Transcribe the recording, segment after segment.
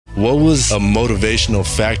What was a motivational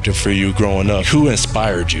factor for you growing up? Who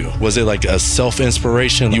inspired you? Was it like a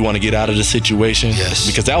self-inspiration? You want to get out of the situation? Yes.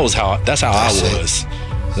 Because that's how I was.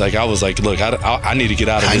 Like, I was like, look, I need to get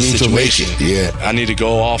out of this situation. I need to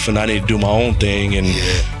go off and I need to do my own thing and,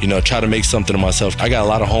 you know, try to make something of myself. I got a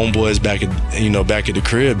lot of homeboys back at the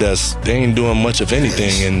crib they ain't doing much of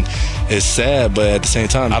anything. And it's sad, but at the same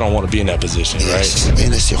time, I don't want to be in that position, right?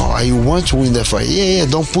 And I say, oh, you want to win that fight? Yeah,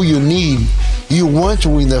 don't put your need. You want to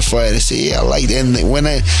win that fight. I say, yeah, I like that. And when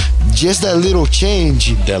just that little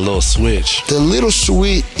change. That little switch. The little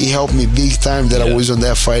switch, it helped me big time that I was on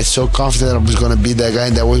that fight. So confident I was going to be that guy.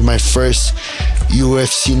 And that was my first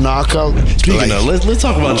UFC knockout. Speaking of, let's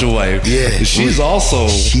talk about your wife. Yeah. She's also a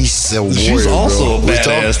warrior, she's also bro. A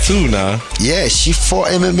badass too now. Yeah, she fought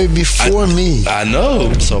MMA before me. I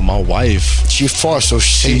know. So my wife, she fought, so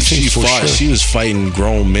she fought. Sure. She was fighting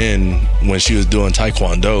grown men when she was doing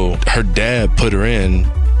Taekwondo. Her dad put her in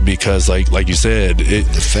because, like you said, he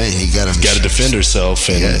got to defend herself.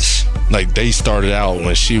 And like, they started out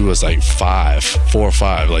when she was like 4 or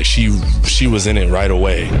 5. Like, she was in it right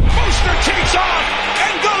away. Mostert takes off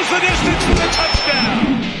and goes the distance for the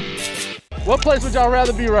touchdown. What place would y'all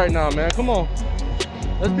rather be right now, man? Come on.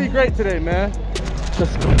 Let's be great today, man.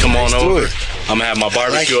 Come on over. I'm gonna have my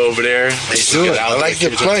barbecue over there. Let's do it. I like the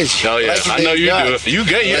place. Oh yeah, I know you do. You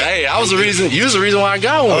good? Hey, you was the reason why I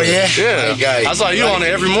got one. Oh yeah, yeah. I saw you on it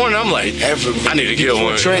every morning. I'm like, I need to get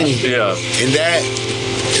one. Training. Yeah. And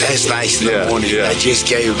that's nice in the morning. I just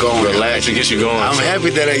get you going. Relax and get you going. I'm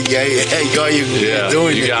happy that I got you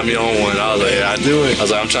doing it. You got me on one. I was like, I do it. I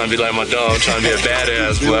was like, I'm trying to be like my dog. I'm trying to be a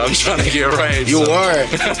badass, but I'm trying to get right. You are.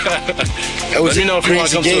 Let me know if you want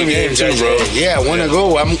to come to a game too, bro. Yeah, I want to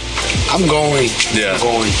go. I'm going. Yeah. I'm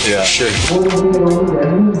going. Yeah. Sure.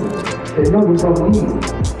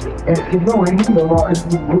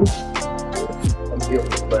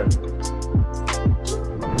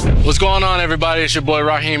 What's going on, everybody? It's your boy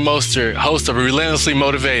Raheem Mostert, host of Relentlessly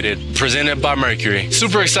Motivated, presented by Mercury.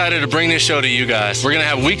 Super excited to bring this show to you guys. We're gonna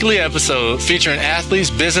have weekly episodes featuring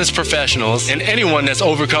athletes, business professionals, and anyone that's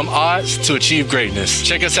overcome odds to achieve greatness.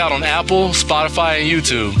 Check us out on Apple, Spotify, and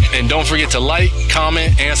YouTube. And don't forget to like,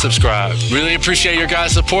 comment, and subscribe. Really appreciate your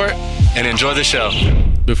guys' support, and enjoy the show.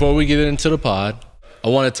 Before we get into the pod, I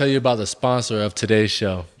want to tell you about the sponsor of today's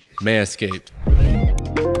show, Manscaped.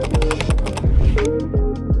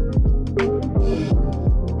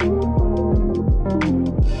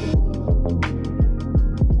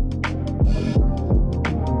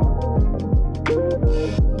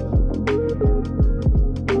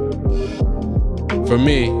 For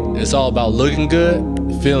me, it's all about looking good,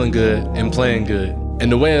 feeling good, and playing good. And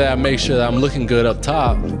the way that I make sure that I'm looking good up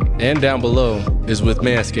top and down below is with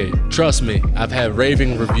Manscaped. Trust me, I've had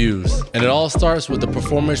raving reviews. And it all starts with the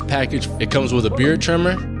Performance Package. It comes with a beard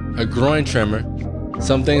trimmer, a groin trimmer,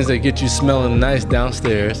 some things that get you smelling nice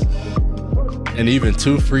downstairs, and even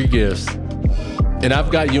 2 free gifts. And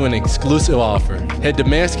I've got you an exclusive offer. Head to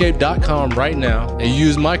manscaped.com right now and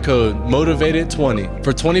use my code MOTIVATED20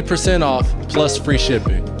 for 20% off plus free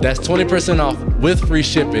shipping. That's 20% off with free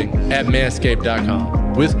shipping at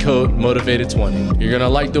manscaped.com with code MOTIVATED20. You're gonna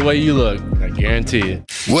like the way you look, I guarantee it.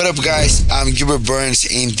 What up, guys? I'm Gilbert Burns,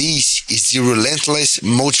 and this is the Relentless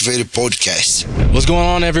Motivated podcast. What's going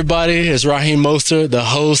on, everybody? It's Raheem Mostert, the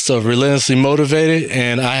host of Relentlessly Motivated,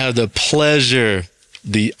 and I have the pleasure,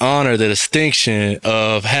 the honor, the distinction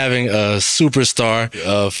of having a superstar,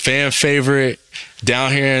 a fan favorite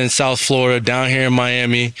down here in South Florida, down here in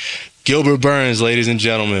Miami, Gilbert Burns, ladies and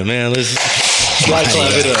gentlemen. Man,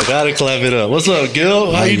 gotta clap it up. What's up,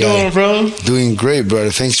 Gil? How you doing, bro? Doing great, brother.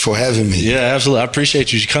 Thanks for having me. Yeah, absolutely. I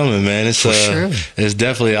appreciate you coming, man. It's sure. It's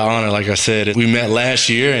definitely an honor. Like I said, we met last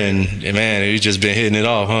year, and man, you just been hitting it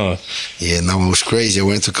off, huh? Yeah, no, it was crazy. I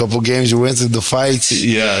went to a couple games. We went to the fights.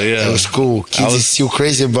 Yeah. It was cool. Kids is still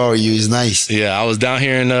crazy about you. It's nice. Yeah, I was down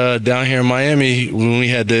here in Miami when we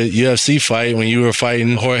had the UFC fight, when you were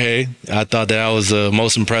fighting Jorge. I thought that was the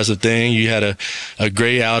most impressive thing. You had a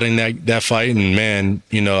great outing that fight, and man,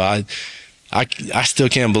 you know, I still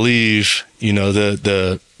can't believe, you know,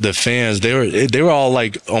 the fans, they were all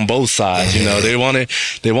like on both sides, you know. They wanted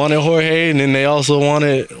Jorge, and then they also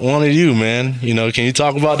wanted you, man. You know, can you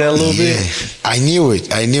talk about that a little bit? I knew it.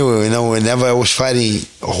 You know, whenever I was fighting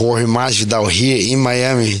Jorge Masvidal here in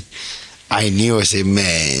Miami, I knew. I said,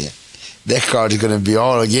 man, that crowd is gonna be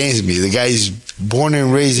all against me. The guy is born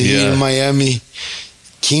and raised here in Miami,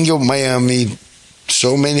 king of Miami.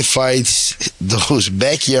 So many fights, those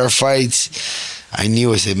backyard fights. I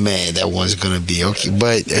knew. I said, man, that one's gonna be okay.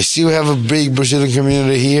 But I still have a big Brazilian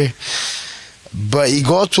community here. But it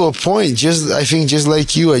got to a point, I think just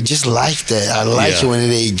like you, I just like that. I like it when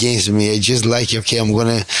they against me. I just like, okay, I'm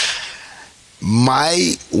gonna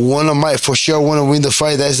for sure I want to win the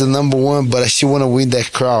fight. That's the number one, but I still want to win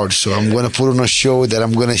that crowd. So I'm gonna put on a show that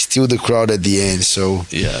I'm gonna steal the crowd at the end. So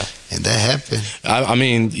and that happened. I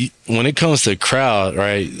mean, when it comes to crowd,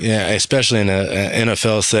 right? Yeah, especially in an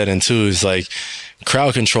NFL setting too, it's like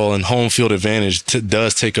crowd control and home field advantage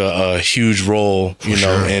does take a huge role, you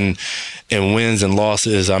know, in wins and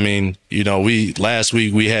losses. I mean, you know, last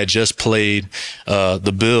week we had just played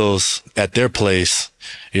the Bills at their place,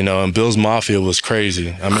 you know, and Bills Mafia was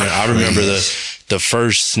crazy. I mean, I remember the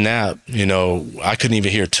first snap, you know, I couldn't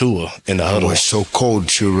even hear Tua in the huddle. It was so cold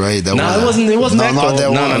too, right? It wasn't that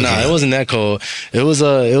cold. No, it wasn't that cold. It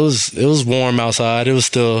was warm outside. It was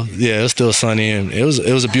still sunny, and it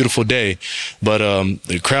was a beautiful day. But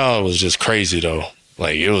the crowd was just crazy though.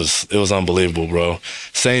 Like it was unbelievable, bro.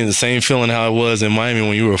 The same feeling how it was in Miami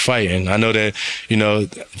when you were fighting. I know that, you know,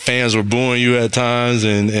 fans were booing you at times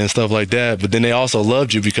and stuff like that, but then they also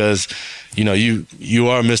loved you because, you know, you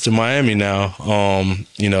are Mr. Miami now.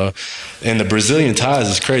 You know, and the Brazilian ties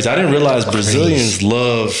is crazy. I didn't realize Brazilians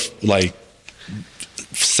love like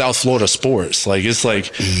South Florida sports. Like it's like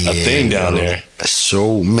a thing down there.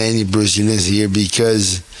 So many Brazilians here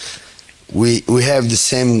because we have the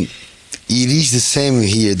same. It is the same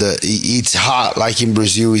here. It's hot like in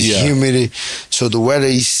Brazil. It's humid. So the weather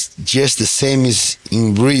is just the same as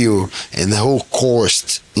in Rio and the whole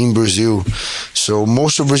coast in Brazil. So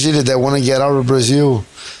most of Brazilians that want to get out of Brazil,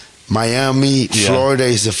 Miami, Florida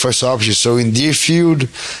is the first option. So in Deerfield,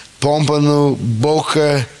 Pompano,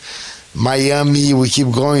 Boca, Miami, we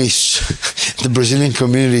keep going. The Brazilian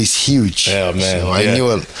community is huge. Yeah, man. So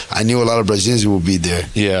I knew a lot of Brazilians will be there.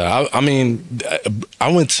 Yeah, I mean,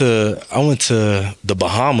 I went to the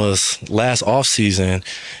Bahamas last off season,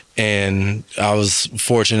 and I was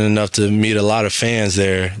fortunate enough to meet a lot of fans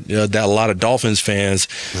there. You know, a lot of Dolphins fans,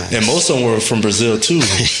 and most of them were from Brazil too.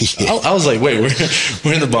 I was like, wait,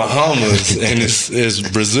 we're in the Bahamas, and it's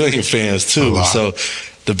Brazilian fans too. So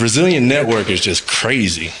the Brazilian network is just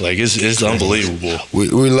crazy. Like it's unbelievable.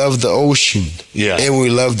 We love the ocean, and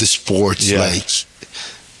we love the sports. Like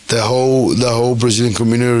the whole Brazilian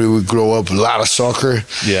community. We grow up a lot of soccer.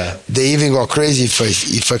 Yeah, they even got crazy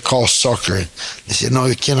if I call soccer. They said, no,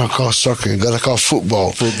 you cannot call soccer. You gotta call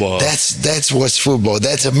football. Football. That's what's football.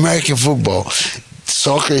 That's American football.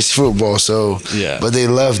 Soccer is football. So but they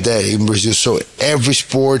love that in Brazil. So every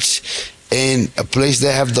sports. And a place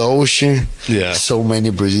that have the ocean, so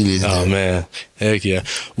many Brazilians. Oh, man. Heck yeah.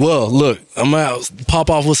 Well, look, I'm going to pop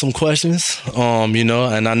off with some questions, you know,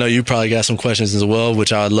 and I know you probably got some questions as well,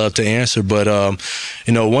 which I'd love to answer. But,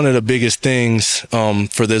 you know, one of the biggest things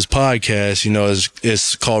for this podcast, you know,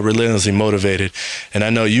 is called Relentlessly Motivated. And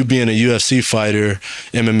I know you being a UFC fighter,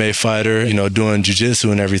 MMA fighter, you know, doing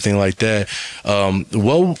jiu-jitsu and everything like that,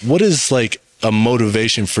 what is, like, a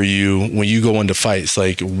motivation for you when you go into fights?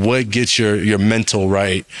 Like what gets your mental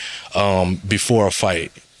right before a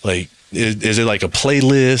fight? Like is it like a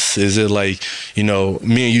playlist? Is it like, you know,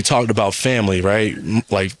 me and you talked about family, right?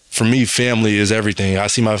 Like for me, family is everything. I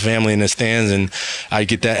see my family in the stands and I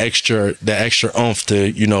get that extra oomph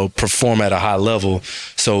to, you know, perform at a high level.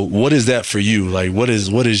 So what is that for you? Like what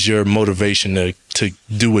is your motivation to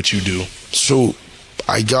do what you do? So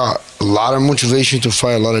I got a lot of motivation to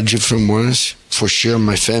fight, a lot of different ones, for sure.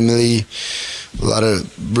 My family, a lot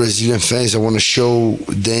of Brazilian fans, I want to show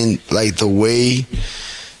them like the way,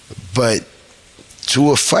 but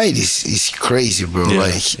to a fight is crazy, bro.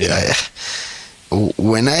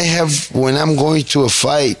 When I'm going to a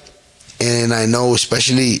fight, and I know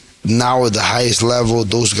especially now at the highest level,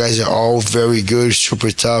 those guys are all very good, super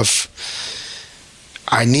tough.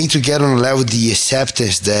 I need to get on a level, the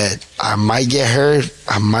acceptance that I might get hurt,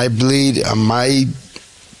 I might bleed, I might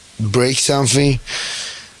break something,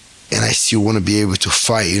 and I still want to be able to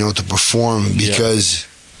fight, you know, to perform, because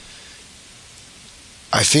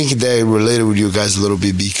I think that related with you guys a little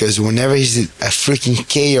bit, because whenever it's a freaking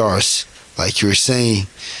chaos, like you were saying,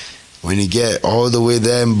 when you get all the way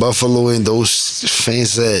there in Buffalo and those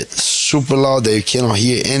fans that super loud that you cannot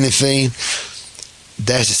hear anything,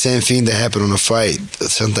 that's the same thing that happened on the fight.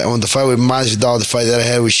 Sometimes on the fight with Masvidal, the fight that I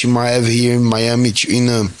had with Shimaev here in Miami,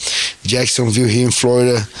 in Jacksonville here in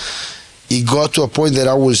Florida, it got to a point that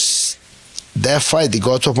it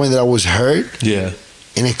got to a point that I was hurt. Yeah.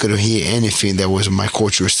 And I couldn't hear anything that was my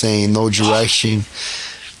coach was saying, no direction.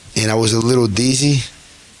 And I was a little dizzy.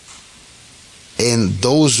 And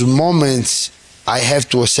those moments, I have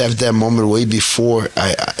to accept that moment way before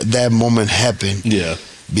that moment happened. Yeah.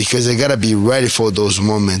 Because I gotta be ready for those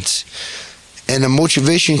moments. And the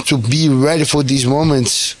motivation to be ready for these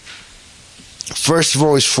moments, first of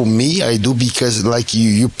all, is for me. I do because like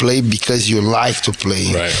you play because you like to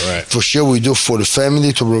play. Right. For sure, we do for the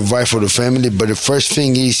family, to provide for the family. But the first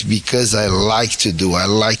thing is because I like to do. I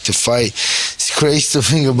like to fight. It's crazy to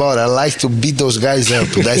think about. I like to beat those guys up.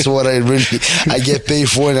 That's what I get paid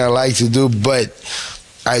for, and I like to do. But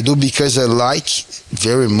I do because I like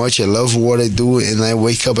very much. I love what I do, and I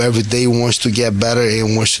wake up every day wants to get better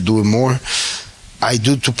and wants to do it more. I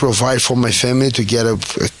do to provide for my family, to get a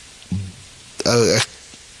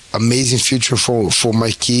amazing future for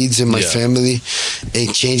my kids and my family,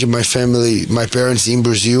 and changing my family, my parents in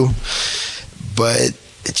Brazil. But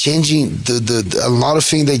changing a lot of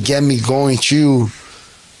things that get me going too.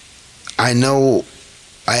 I know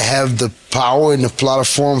I have the power and the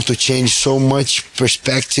platform to change so much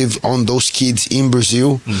perspective on those kids in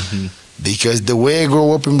Brazil, because the way I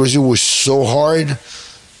grew up in Brazil was so hard.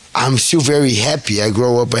 I'm still very happy. I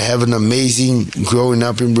grew up, I have an amazing growing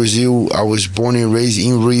up in Brazil. I was born and raised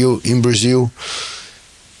in Rio, in Brazil,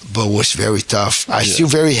 but it was very tough. I still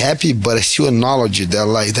very happy, but I still acknowledge that,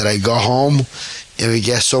 like, that I got home and we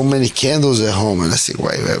got so many candles at home, and I say,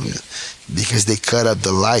 why? Because they cut up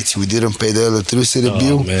the lights. We didn't pay the electricity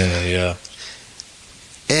bill. Oh man, yeah.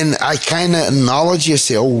 And I kind of acknowledge it,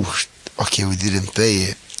 say, oh, okay, we didn't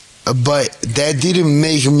pay it. But that didn't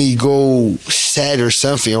make me go sad or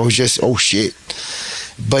something. I was just, oh shit.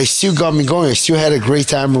 But it still got me going. I still had a great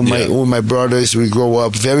time with my brothers. We grew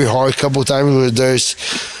up very hard. A couple times with theirs.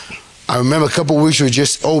 I remember a couple of weeks with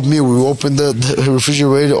just oatmeal. We opened the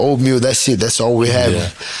refrigerator, oatmeal. That's it. That's all we have.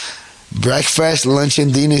 Yeah. Breakfast, lunch,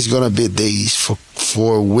 and dinner is gonna be days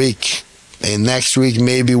for a week. And next week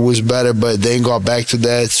maybe was better, but then got back to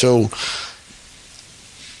that. So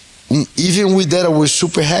even with that, I was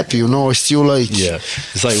super happy, you know. I still like,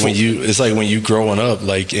 it's like when you growing up,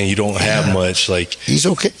 like, and you don't have much, like, it's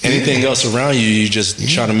okay. Anything else around you, you just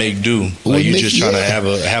trying to make do. Like, you just trying to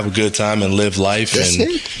have a good time and live life. That's and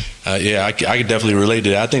it. I could definitely relate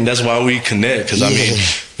to that. I think that's why we connect, because I mean,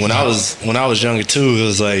 when I was younger too, it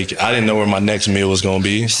was like I didn't know where my next meal was gonna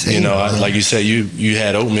be. Same, you know, like you said, you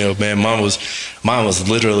had oatmeal, man. Mine was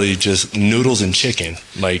literally just noodles and chicken,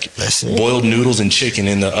 like boiled noodles and chicken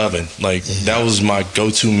in the oven. Like that was my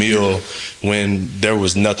go-to meal when there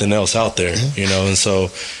was nothing else out there. You know, and so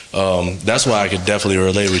that's why I could definitely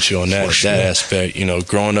relate with you on that aspect. You know,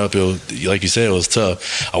 growing up, like you said, it was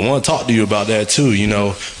tough. I want to talk to you about that too. You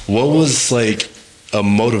know, what was like a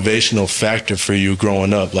motivational factor for you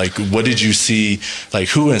growing up? Like, what did you see? Like,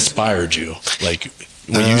 who inspired you? Like,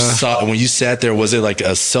 when you sat there, was it like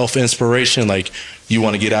a self-inspiration? Like, you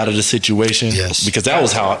want to get out of the situation? Yes. Because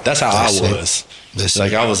that's how I was.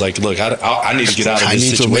 Like, I was like, look, I need to get out of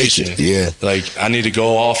this situation. Yeah. Like, I need to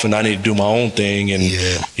go off and I need to do my own thing and,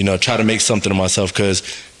 you know, try to make something of myself. Because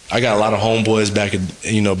I got a lot of homeboys back at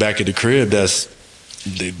the crib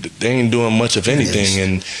they ain't doing much of anything,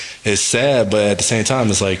 and it's sad, but at the same time,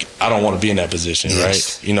 it's like I don't want to be in that position,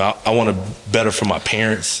 right? You know, I want to better for my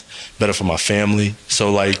parents, better for my family.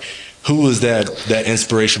 So, like, who was that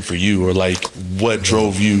inspiration for you, or like, what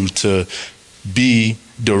drove you to be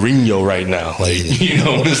Dorino right now? Like, you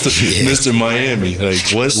know, Mr. Miami. Like,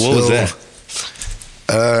 what was that?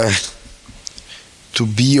 To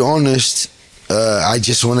be honest, I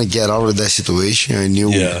just want to get out of that situation.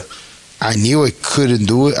 I knew I couldn't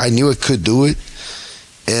do it. I knew I could do it,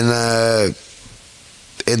 and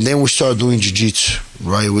then we started doing jiu-jitsu.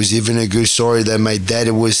 Right, it was even a good story that my dad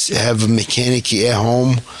have a mechanic at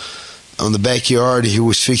home on the backyard. He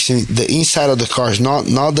was fixing the inside of the cars, not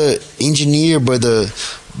the engineer, but the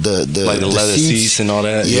like the leather seats and all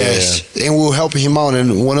that. Yes, and we were helping him out.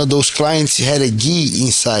 And one of those clients had a gi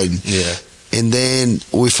inside. Yeah, and then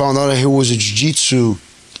we found out that he was a jiu-jitsu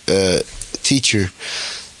teacher.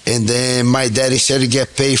 And then my dad, instead to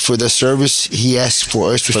get paid for the service, he asked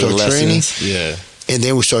for us to start training. Yeah. And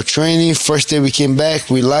then we start training. First day we came back,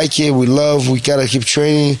 we like it, we gotta keep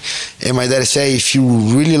training. And my dad said, if you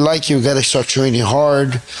really like it, you gotta start training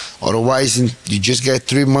hard. Otherwise, you just get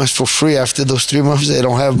 3 months for free. After those 3 months, they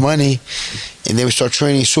don't have money. And then we start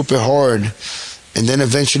training super hard. And then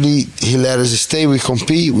eventually he let us stay, we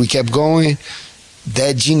compete, we kept going.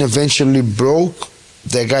 That gene eventually broke.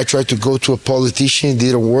 That guy tried to go to a politician,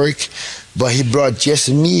 didn't work, but he brought just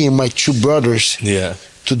me and my 2 brothers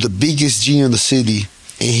to the biggest gym in the city,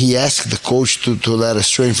 and he asked the coach to let us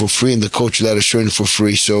train for free, and the coach let us train for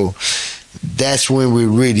free. So that's when we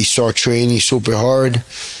really start training super hard.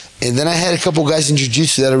 And then I had a couple guys in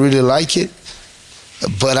jiu-jitsu that I really like it,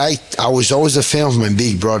 but I was always a fan of my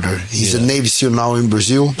big brother. He's a Navy SEAL now in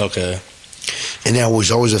Brazil. Okay. And I was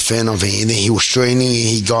always a fan of him. And then he was training, and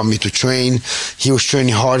he got me to train. He was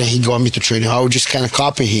training hard, and he got me to train hard. I was just kind of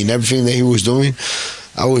copying him. Everything that he was doing,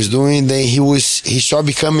 I was doing. Then he started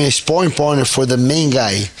becoming a sparring partner for the main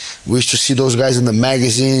guy. We used to see those guys in the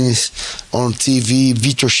magazines, on TV.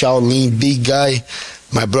 Vitor Shaolin, big guy.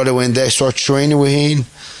 My brother went there, started training with him.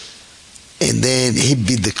 And then he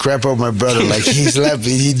beat the crap out of my brother. Like, he slapped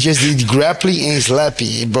me. He just did grappling and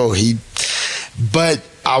slapping, bro. But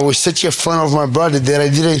I was such a fan of my brother that I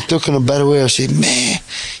didn't took in a better way. I said, man,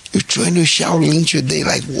 you're training with Shaolin today.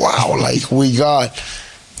 Like, wow. Like, we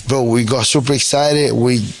got super excited.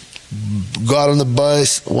 We got on the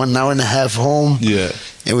bus, 1 hour and a half home. Yeah.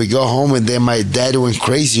 And we got home, and then my dad went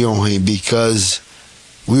crazy on him because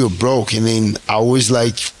we were broke. And then I was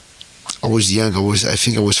young. I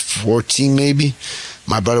think I was 14 maybe.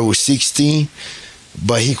 My brother was 16,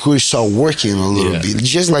 but he could start working a little bit.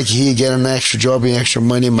 Just like he get an extra job and extra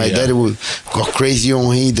money. My dad would go crazy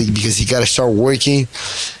on him because he got to start working.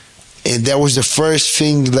 And that was the first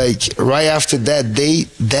thing, like right after that day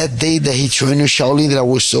that he trained with Shaolin, that I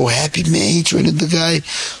was so happy, man. He trained the guy.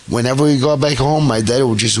 Whenever we got back home, my dad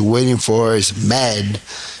was just waiting for us, mad,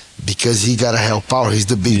 because he got to help out. He's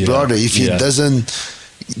the big brother. If he doesn't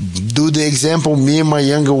do the example, me and my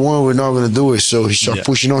younger one, we're not going to do it. So he started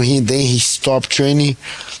pushing on him. Then he stopped training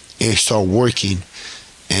and started working.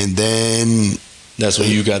 And then that's when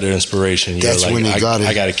you got the inspiration. That's when he got it.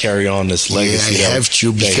 I got to carry on this legacy. I have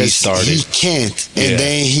to, because he can't. And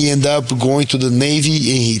then he ended up going to the Navy,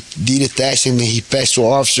 and he did a test, and then he passed to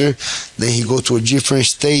officer. Then he go to a different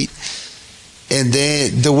state. And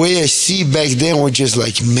then the way I see back then was just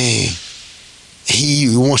like, man,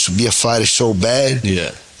 he wants to be a fighter so bad.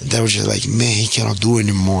 Yeah. And that was just like, man, he cannot do it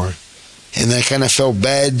anymore. And I kind of felt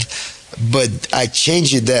bad, but I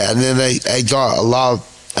changed that. And then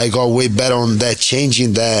I got way better on that,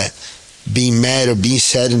 changing that, being mad or being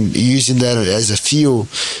sad and using that as a fuel.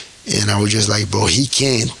 And I was just like, bro, he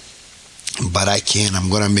can't, but I can. I'm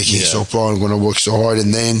going to make it so far. I'm going to work so hard.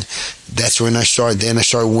 And then that's when I started. Then I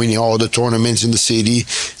started winning all the tournaments in the city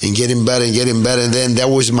and getting better and getting better. And then that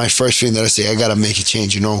was my first thing that I said, I got to make a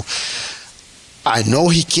change, I know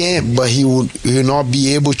he can't, but he will not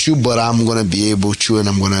be able to, but I'm going to be able to, and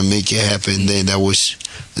I'm going to make it happen. And then that was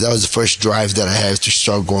the first drive that I had to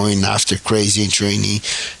start going after crazy and training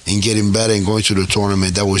and getting better and going to the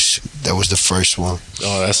tournament. That was the first one.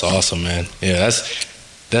 Oh, that's awesome, man. Yeah,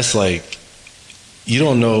 that's like, you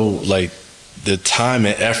don't know, like, the time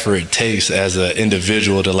and effort it takes as an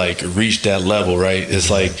individual to, like, reach that level, right? It's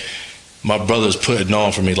like, my brother's putting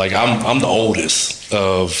on for me. Like, I'm the oldest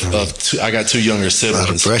of two. I got 2 younger siblings.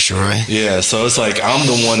 A lot of pressure, right? Yeah, so it's like, I'm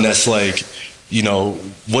the one that's like,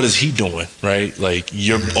 what is he doing, right? Like,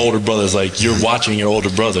 your older brother's like, you're watching your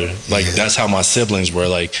older brother. Like, that's how my siblings were.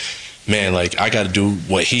 Like, man, like, I got to do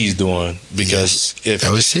what he's doing, because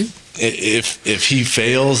if he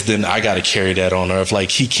fails, then I got to carry that on. Or if,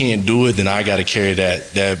 like, he can't do it, then I got to carry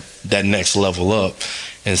that next level up.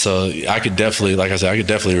 And so I could definitely, like I said,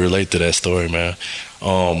 relate to that story, man.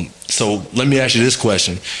 So let me ask you this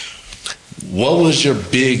question. What was your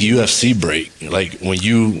big UFC break? Like, when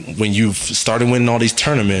you started winning all these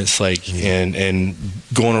tournaments, like, and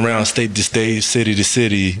going around state to state, city to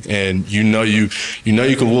city, and you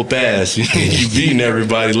can whoop ass. You beating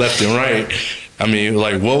everybody left and right. I mean,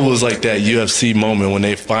 like, what was like that UFC moment when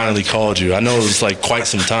they finally called you? I know it was like quite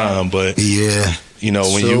some time, but when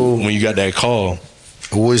you got that call.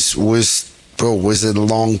 It was a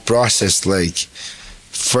long process. Like,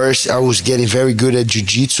 first I was getting very good at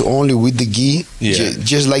jiu-jitsu only with the gi,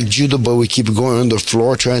 just like judo, but we keep going on the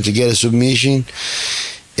floor trying to get a submission.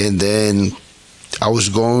 And then I was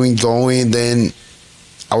going, then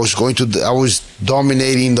I was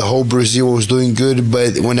dominating the whole Brazil. I was doing good,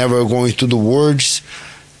 but whenever I was going to the worlds,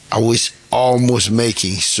 I was almost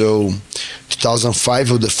making. So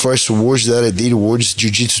 2005 was the first worlds that I did, worlds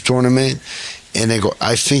jiu-jitsu tournament. And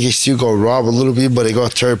I think I still got robbed a little bit, but I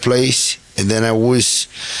got 3rd place. And then I was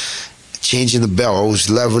changing the belt. I was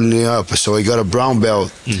leveling up. So I got a brown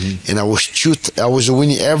belt. And I was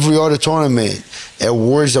winning every other tournament. At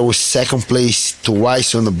Worlds, I was 2nd place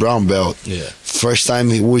twice on the brown belt. Yeah. First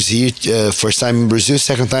time it was here, first time in Brazil.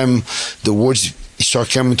 2nd time the Worlds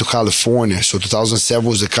started coming to California. So 2007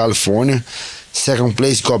 was the California. 2nd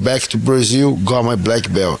place, got back to Brazil, got my black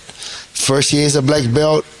belt. First year as a black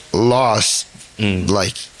belt, lost.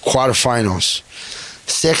 Like quarterfinals.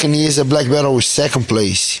 2nd year as a black belt, I was 2nd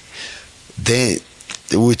place. Then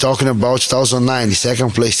we're talking about 2009,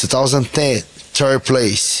 2nd place. 2010, 3rd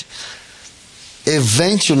place.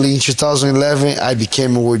 Eventually, in 2011, I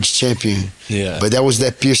became a world champion. Yeah. But that was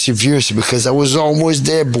that perseverance because I was almost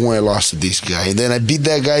there, but when I lost to this guy. And then I beat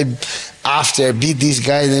that guy after I beat this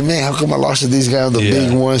guy. And then, man, how come I lost to this guy on the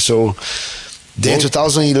big one? So then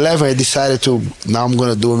 2011, I decided now I'm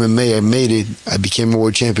going to do MMA. I made it. I became a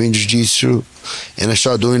world champion in jiu-jitsu. And I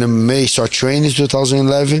started doing MMA, started training in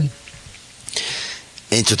 2011.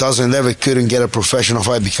 In 2011, I couldn't get a professional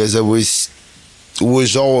fight because it was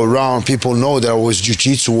all around. People know that I was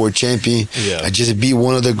jiu-jitsu world champion. Yeah. I just beat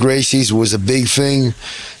one of the Gracies. It was a big thing.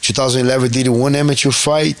 2011, did one amateur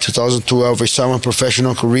fight. 2012, I started my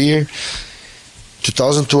professional career.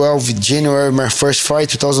 2012, January, my first fight.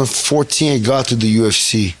 2014, I got to the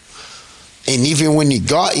UFC. And even when you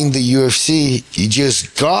got in the UFC, you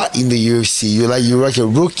just got in the UFC. You're like a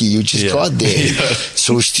rookie. You just got there.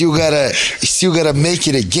 So you still gotta make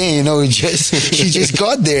it again. You know, you just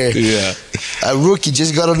got there. Yeah. A rookie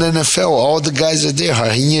just got on the NFL. All the guys are there.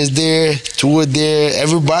 Raheem is there. Tua there.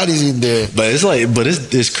 Everybody's in there. But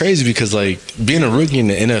it's crazy because like being a rookie in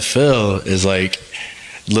the NFL is like,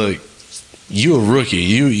 look, you a rookie.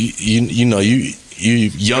 You know you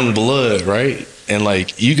young blood, right? And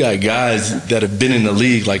like you got guys that have been in the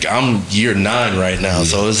league. Like I'm year 9 right now, Yeah.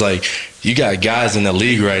 so it's like you got guys in the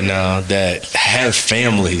league right now that have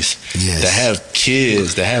families, Yes. that have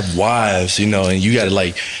kids, that have wives, you know, and you got to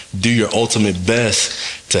like do your ultimate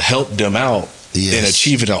best to help them out Yes. in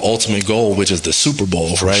achieving the ultimate goal, which is the Super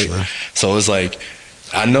Bowl, right? Sure. So it's like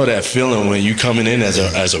I know that feeling when you coming in as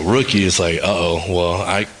a rookie. It's like, well,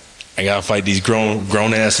 I gotta fight these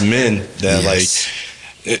grown ass men that Yes. like.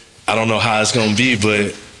 I don't know how it's gonna be,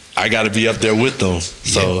 but I got to be up there with them.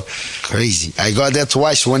 So crazy. I got that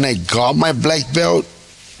twice. When I got my black belt,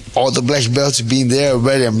 all the black belts being there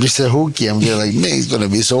already, I'm just a rookie. I'm just like, man, it's gonna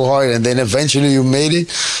be so hard. And then eventually you made it.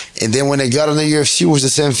 And then when I got in the UFC, it was the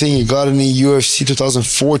same thing. You got in the UFC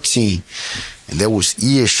 2014, and that was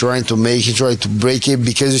years trying to make it, trying to break it,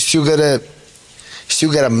 because you still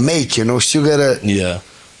gotta make, you know, still gotta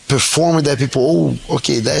perform that people. Oh,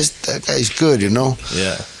 okay, that guy's good, you know.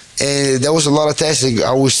 Yeah. And there was a lot of testing.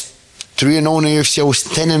 I was 3-0 in the UFC. I was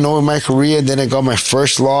 10-0 in my career. And then I got my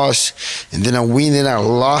first loss. And then I win, and I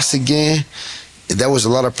lost again. And that was a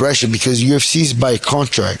lot of pressure because UFC is by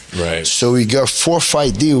contract. Right. So you got 4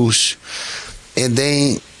 fight deals. And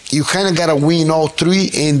then you kind of got to win all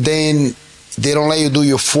 3. And then they don't let you do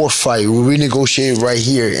your 4th fight. We renegotiate right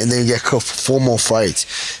here. And then you get 4 more fights.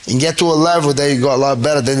 And get to a level that you got a lot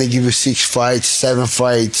better. Then they give you 6 fights, 7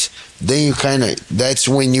 fights. Then you that's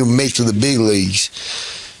when you make to the big leagues.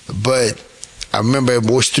 But I remember it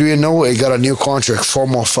was 3-0, I got a new contract, 4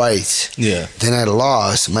 more fights. Yeah. Then I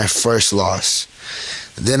lost my first loss.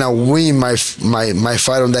 Then I win my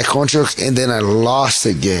fight on that contract, and then I lost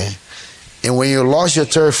again. And when you lost your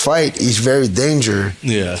 3rd fight, it's very dangerous.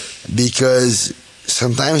 Yeah. Because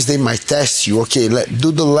sometimes they might test you. Okay,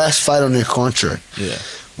 do the last fight on your contract. Yeah.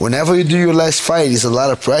 Whenever you do your last fight, it's a lot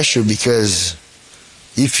of pressure, because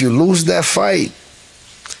if you lose that fight,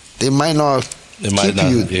 they might not keep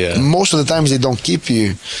you. Yeah. Most of the times they don't keep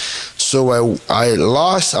you. So I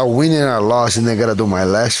lost, I win, and I lost, and I gotta do my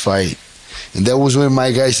last fight. And that was when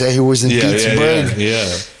my guy said he was in Pittsburgh.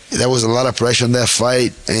 Yeah. There was a lot of pressure on that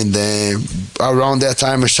fight. And then around that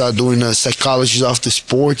time I started doing a psychologist of the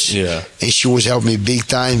sports. Yeah. And she was helping me big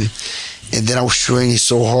time. And then I was training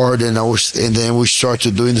so hard, and then we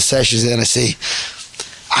started doing the sessions, and I say,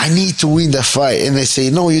 I need to win that fight. And they say,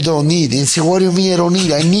 no, you don't need. And I say, what do you mean I don't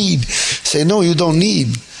need? I need. I say, no, you don't need.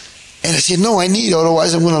 And I say, no, I need.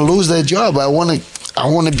 Otherwise, I'm going to lose that job. I want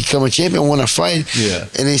to become a champion. I want to fight. Yeah.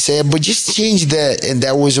 And they say, but just change that. And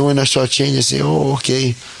that was when I started changing. I say, oh,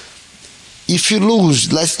 okay. If you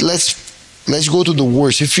lose, let's go to the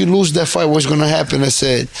worst. If you lose that fight, what's going to happen? I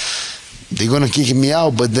said, they're going to kick me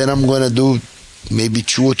out, but then I'm going to do maybe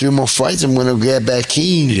 2 or 3 more fights. I'm going to get back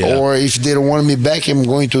in. Yeah. Or if they don't want me back, I'm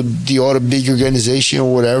going to the other big organization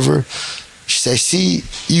or whatever. She said, see,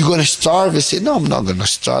 you're going to starve? I said, no, I'm not going to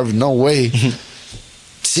starve. No way.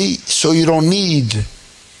 See, so you don't need.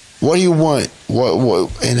 What do you want?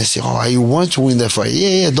 What? And I said, oh, you want to win that fight?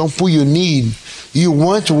 Yeah, don't put your need. You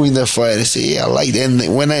want to win that fight. I said, yeah, I like that.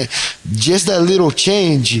 And when just that little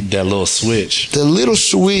change. That little switch. The little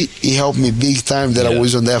switch, it helped me big time that I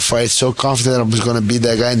was on that fight. So confident I was going to beat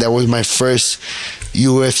that guy. And that was my first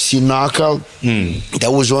UFC knockout.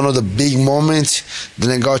 That was one of the big moments.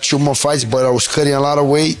 Then I got 2 more fights, but I was cutting a lot of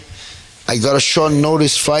weight. I got a short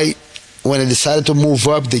notice fight. When I decided to move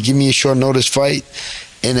up, they give me a short notice fight.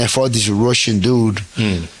 And I fought this Russian dude.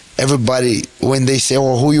 Everybody, when they say,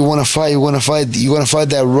 oh, who you want to fight? You want to fight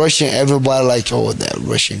that Russian? Everybody like, oh, that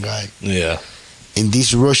Russian guy. Yeah. in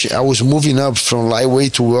this rush, I was moving up from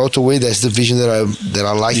lightweight to welterweight. That's the division that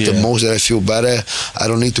I like the most, that I feel better. I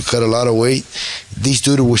don't need to cut a lot of weight. This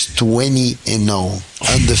dude was 20-0,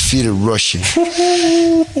 undefeated Russian.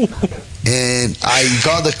 And I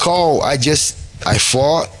got the call. I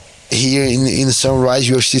fought here in Sunrise,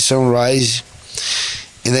 UFC Sunrise,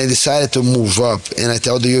 and I decided to move up. And I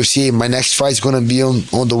tell the UFC, hey, my next fight is going to be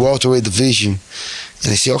on the welterweight division.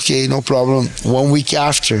 And they say, okay, no problem. 1 week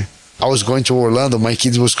after, I was going to Orlando. My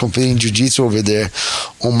kids was competing jiu-jitsu over there.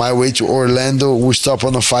 On my way to Orlando, we stopped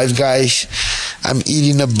on the Five Guys. I'm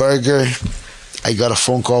eating a burger. I got a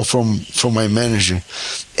phone call from my manager.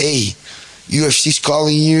 Hey, UFC's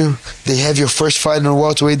calling you. They have your first fight in the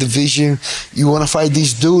welterweight division. You want to fight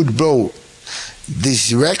this dude, bro?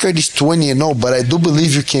 This record is 20-0, but I do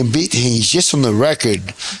believe you can beat him. He's just on the record.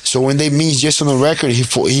 So when they mean he's just on the record,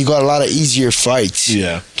 he got a lot of easier fights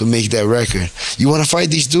to make that record. You want to fight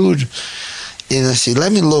this dude? And I said,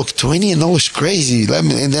 let me look. 20-0 is crazy.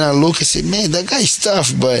 And then I look and say, man, that guy's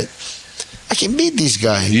tough, but I can beat this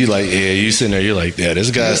guy. You sitting there, you're like, yeah,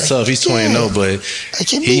 this guy's tough. He's 20-0, but I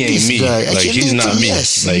can beat this guy. Like, he's not me.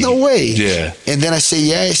 Yes, like, no way. Yeah. And then I say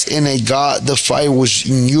yes, and I got the fight was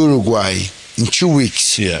in Uruguay. In 2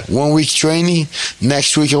 weeks. 1 week training.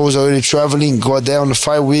 Next week I was already traveling. Got there on the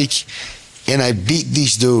 5 week, and I beat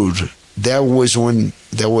this dude.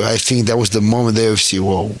 I think that was the moment the UFC.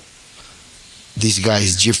 Whoa, this guy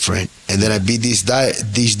is different. And then I beat this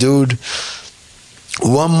dude.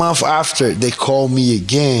 1 month after, they call me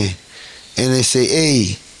again, and they say,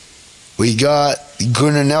 "Hey, we got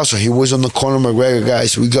Gunnar Nelson. He was on the Conor McGregor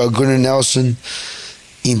guys. We got Gunnar Nelson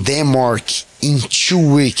in Denmark." In 2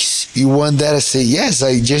 weeks, you want that? I say, yes,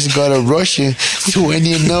 I just got a Russian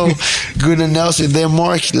 20-0, Gunnar Nelson,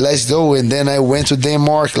 Denmark, let's go. And then I went to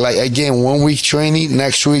Denmark, like again, 1 week training.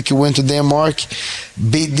 Next week, I went to Denmark,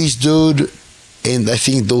 beat this dude, and I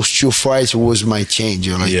think those 2 fights was my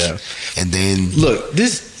changer. Like, and then look,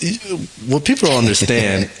 what people don't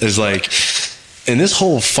understand is like, in this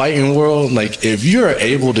whole fighting world, like if you're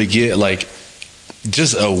able to get like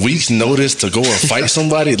just a week's notice to go and fight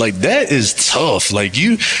somebody, like that is tough. Like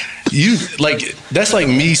you like, that's like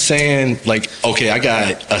me saying like, okay, I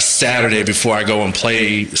got a Saturday before I go and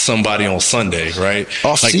play somebody on Sunday, right?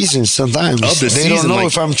 Off like, season sometimes. They don't know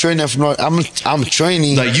if I'm training. If not, I'm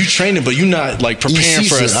training. Like you training, but you're not like preparing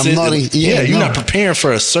for you're not preparing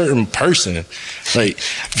for a certain person. Like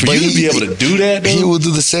for you to be able to do that, though, he would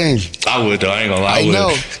do the same. I would though. I ain't gonna lie. I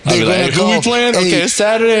know. I'd be like, who we playing? Okay, it's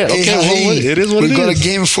Saturday. Okay, well, it is what it is. We got a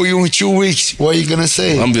game for you in 2 weeks. What are you gonna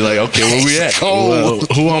say? I'm gonna be like, okay, where we at?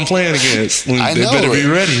 Who I'm playing against? I know. They better be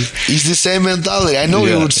ready. It's the same mentality. I know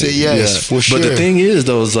he would say yes, for sure. But the thing is,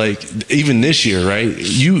 though, is like, even this year, right?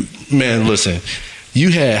 Listen, you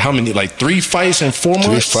had how many, like 3 fights in 4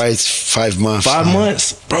 months? 3 fights, 5 months. 5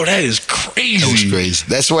 months? Bro, that is crazy. That was crazy.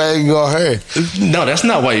 That's why I got hurt. No, that's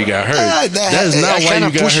not why you got hurt. That is not why you got hurt. I kind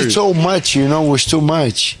of pushed it so much, it was too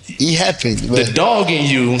much. It happened. The dog in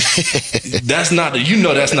you, that's not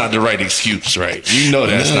the right excuse, right? You know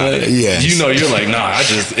that's not it. Yes. You know you're like, nah,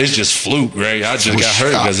 it's just fluke, right? I just got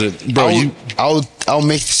hurt because I'll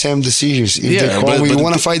make the same decisions. If they call me, you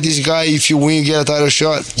want to fight this guy, if you win, you get a title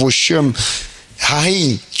shot, for sure.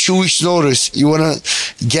 Raheem, 2 weeks notice. You want to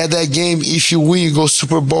get that game. If you win, you go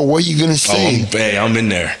Super Bowl. What are you going to say? Oh, I'm in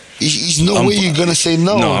there. There's no way you're going to say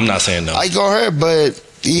no. No, I'm not saying no. I got hurt, but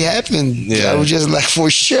it happened. I was just like, for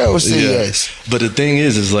sure, I would say yes. But the thing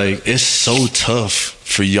is like, it's so tough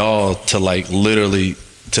for y'all to like literally,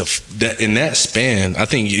 in that span, I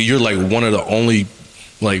think you're like one of the only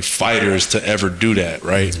like fighters to ever do that,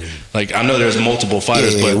 right? Mm-hmm. Like, I know there's multiple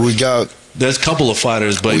fighters, but there's a couple of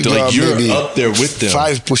fighters, but like you're up there with them.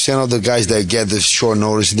 5% of the guys that get the short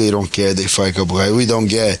notice, they don't care. They fight a couple guys. We don't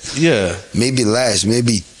get. Maybe less,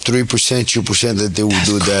 maybe 3%, 2% that they will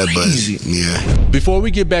do that, but Before we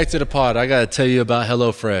get back to the pod, I gotta tell you about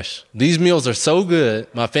HelloFresh. These meals are so good.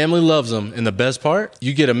 My family loves them, and the best part,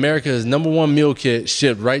 you get America's #1 meal kit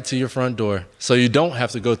shipped right to your front door, so you don't have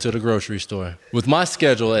to go to the grocery store. With my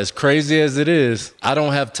schedule as crazy as it is, I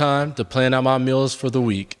don't have time to plan out my meals for the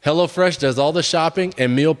week. HelloFresh does all the shopping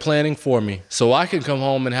and meal planning for me, so I can come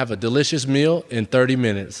home and have a delicious meal in 30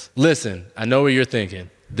 minutes. Listen, I know what you're thinking.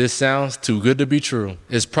 This sounds too good to be true.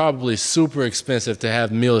 It's probably super expensive to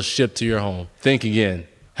have meals shipped to your home. Think again.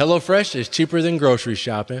 HelloFresh is cheaper than grocery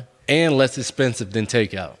shopping and less expensive than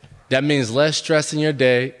takeout. That means less stress in your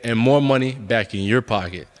day and more money back in your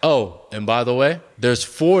pocket. Oh, and by the way, there's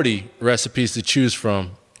 40 recipes to choose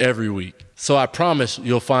from every week. So I promise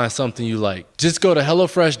you'll find something you like. Just go to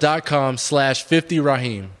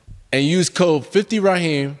HelloFresh.com/50Raheem and use code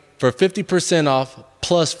 50Raheem for 50% off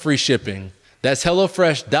plus free shipping. That's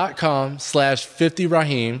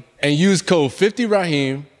HelloFresh.com/50Raheem and use code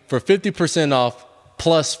 50Raheem for 50% off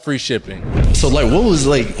plus free shipping. So like, what was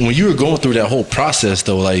like, when you were going through that whole process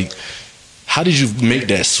though, like, how did you make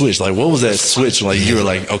that switch? Like, what was that switch? Like, you were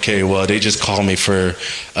like, okay, well, they just called me for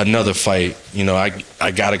another fight. You know, I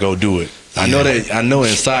gotta go do it. I know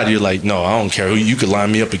inside you're like, no, I don't care who, you could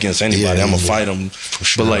line me up against anybody. I'm gonna fight them. For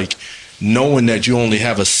sure. But like, knowing that you only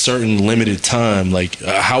have a certain limited time, like,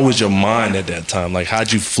 how was your mind at that time? Like,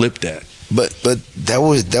 how'd you flip that? But that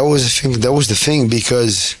was the thing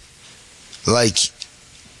because, like,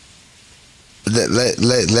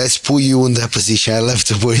 let's put you in that position. I love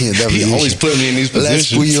to put you in that position. He always put me in these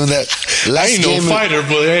positions. Let's put you in that. I ain't no fighter,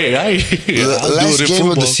 but hey, last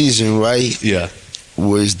game of the season, right? Yeah.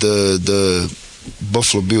 Was the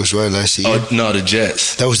Buffalo Bills, right, last year? Oh, no, the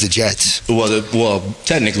Jets. That was the Jets. Well,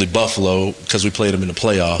 technically Buffalo, because we played them in the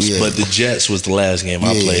playoffs, but the Jets was the last game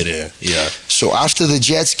I played in. Yeah. So after the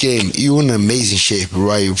Jets game, you were in amazing shape,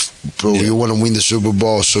 right, bro? You want to win the Super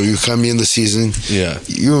Bowl, so you come in the season. Yeah.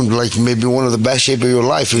 You're in like maybe one of the best shape of your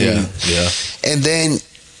life. Yeah. And then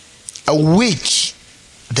a week,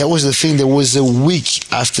 that was the thing, there was a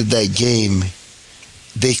week after that game,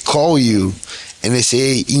 they call you and they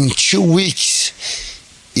say, in 2 weeks,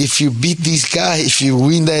 if you beat this guy, if you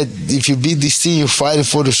beat this team, you're fighting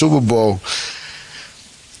for the Super Bowl.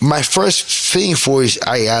 My first thing is,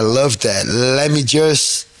 I love that. Let me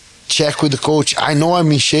just check with the coach. I know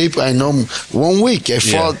I'm in shape. I know 1 week. I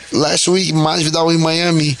fought last week, Masvidal in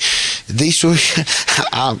Miami. This week,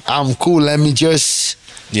 I'm cool. Let me just...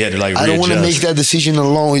 Yeah, like I don't want to make that decision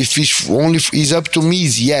alone. If it's up to me,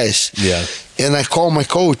 it's yes. Yeah. And I call my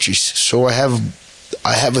coaches. So I have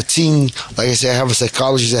a team. Like I said, I have a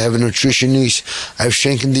psychologist, I have a nutritionist, I have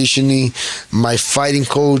strength conditioning, my fighting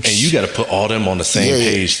coach. And you got to put all them on the same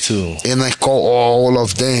page too. And I call all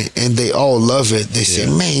of them, and they all love it. They say,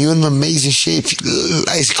 man, you're in amazing shape.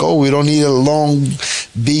 Let's go. We don't need a long,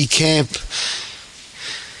 big camp.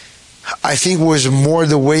 I think it was more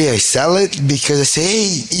the way I sell it, because I say, hey,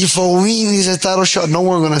 if I win, it's a title shot. No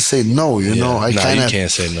one's going to say no, you know. You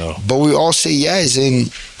can't say no. But we all say yes,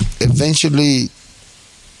 and eventually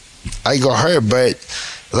I got hurt. But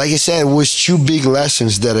like I said, it was 2 big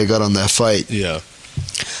lessons that I got on that fight. Yeah.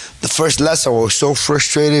 The first lesson, I was so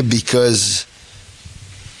frustrated because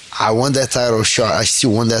I won that title shot. I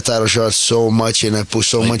still won that title shot so much, and I put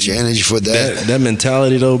so much energy for that. That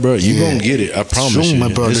mentality, though, bro, you gonna get it. I promise you, my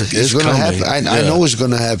brother. It's gonna happen. I know it's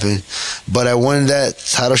gonna happen. But I won that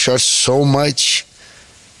title shot so much,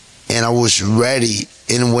 and I was ready.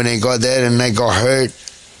 And when I got there and I got hurt,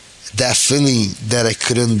 that feeling that I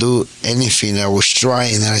couldn't do anything, I was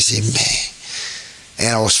trying, and I said, man.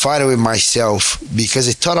 And I was fighting with myself because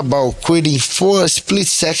I thought about quitting for a split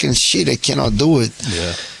second. Shit, I cannot do it.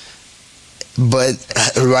 Yeah. But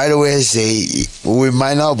right away I say, we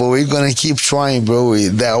might not, but we're going to keep trying, bro.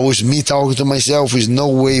 That was me talking to myself. There's no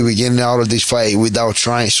way we're getting out of this fight without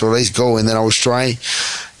trying, so let's go. And then I was trying.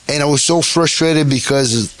 And I was so frustrated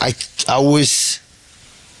because I was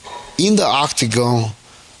in the octagon,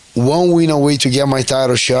 1 win away to get my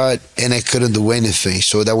title shot, and I couldn't do anything.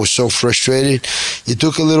 So that was so frustrated. It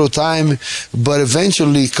took a little time, but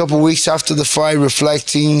eventually, a couple weeks after the fight,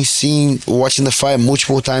 reflecting, watching the fight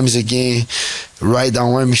multiple times again, write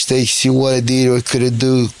down my mistakes, see what I did or could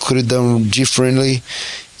have done differently.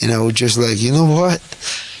 And I was just like, you know what?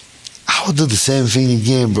 I'll do the same thing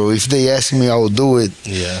again, bro. If they ask me, I will do it.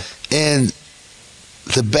 Yeah. And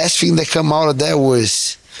the best thing that come out of that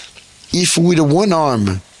was, if with a one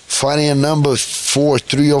arm, fighting a number 4,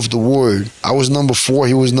 3 of the world. I was number 4,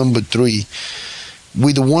 he was number 3.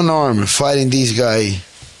 With one arm, fighting this guy.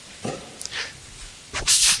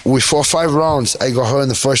 We fought 5 rounds. I got hurt in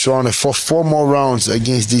the first round. I fought 4 more rounds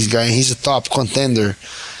against this guy, and he's a top contender.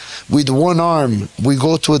 With one arm, we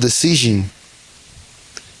go to a decision.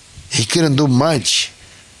 He couldn't do much.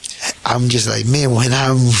 I'm just like, man, when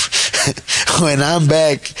I'm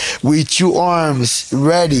back with 2 arms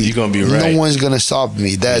ready, you're gonna be right. No one's gonna stop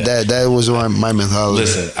me. That was my mentality.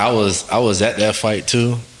 Listen, I was at that fight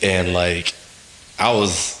too, and like I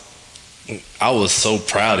was so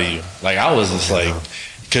proud of you. Like I was just like,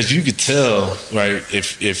 because you could tell, right?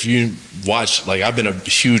 If you watch, like I've been a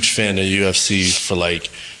huge fan of UFC for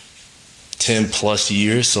like 10 plus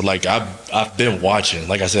years. So like I've been watching.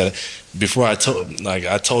 Like I said before, I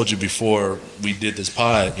told you before we did this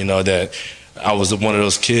pod, you know, that I was one of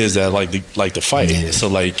those kids that like to fight. Yeah. So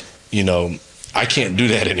like, you know, I can't do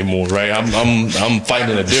that anymore, right? I'm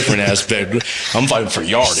fighting a different aspect. I'm fighting for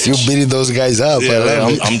yardage. Still beating those guys up.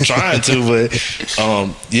 Yeah, I'm trying to, but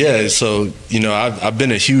yeah. So I've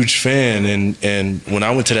been a huge fan, and when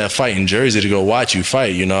I went to that fight in Jersey to go watch you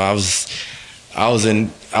fight, I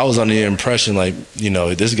was under the impression like,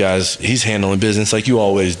 this he's handling business like you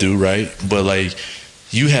always do, right? But like,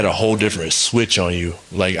 you had a whole different switch on you,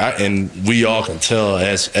 like and we all can tell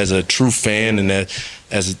as a true fan and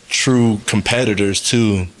as true competitors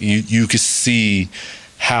too. You could see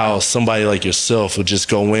how somebody like yourself would just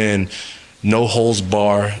go in, no holds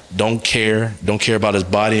bar, don't care about his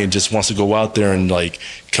body, and just wants to go out there and like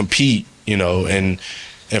compete, and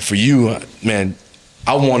for you, man.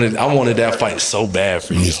 I wanted that fight so bad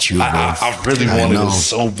for you. Me too, bro. I really wanted it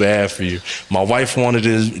so bad for you. My wife wanted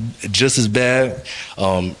it just as bad.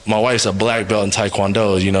 My wife's a black belt in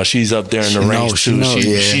Taekwondo. She's up there in the range too.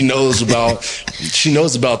 She knows about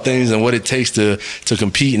things and what it takes to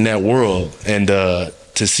compete in that world. And to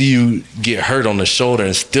see you get hurt on the shoulder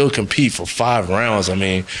and still compete for 5 rounds, I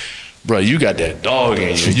mean, bro, you got that dog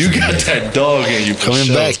in you. You got that dog in you. Coming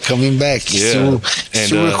back. Yeah.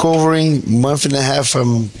 Still recovering. Month and a half,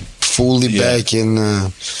 I'm fully back in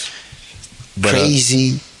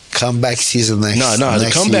crazy comeback season next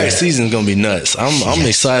the comeback season is gonna be nuts. I'm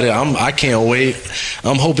excited. I can't wait.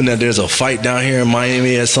 I'm hoping that there's a fight down here in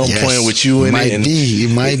Miami at some point with you in it.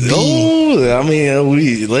 It might be. Oh, I mean, I'm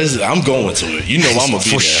going to it. I'm gonna be for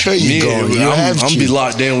there. Sure you going. I'm gonna be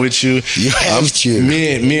locked in with you. You have to.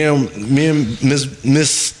 Me and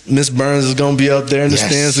Miss Burns is gonna be up there in the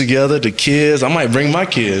stands together. The kids, I might bring my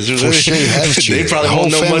kids. For sure you have to. They probably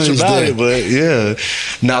won't know much about it, but yeah.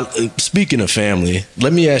 Now, speaking of family,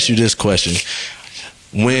 let me ask you this question.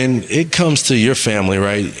 When it comes to your family,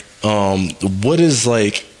 right, what is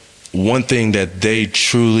like one thing that they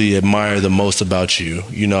truly admire the most about you?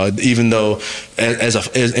 Even though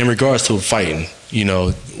as in regards to fighting,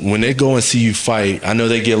 when they go and see you fight, I know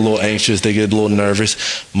they get a little anxious, they get a little nervous.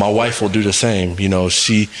 My wife will do the same.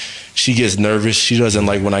 She gets nervous. She doesn't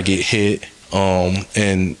like when I get hit.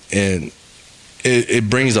 And it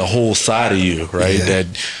brings a whole side of you, right? Yeah. That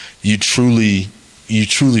you truly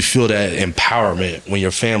feel that empowerment when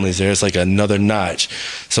your family's there. It's like another notch.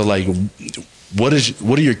 So like, what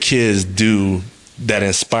do your kids do that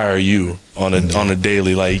inspire you on a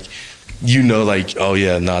daily, like, like, oh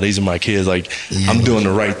yeah, these are my kids. Like, I'm doing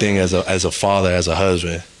the right thing as a father, as a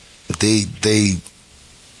husband. They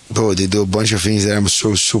do a bunch of things that I'm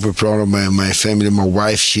so super proud of. My family, my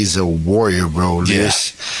wife, she's a warrior, bro. Yeah.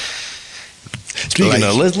 Speaking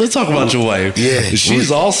of, let's talk about your wife. Yeah, she's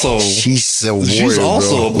also a warrior. She's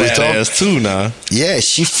also bro. a badass too now. Yeah,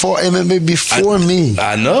 she fought MMA before me.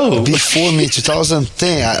 I know. Before me,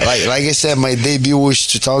 2010. Like I said, my debut was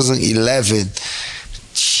 2011.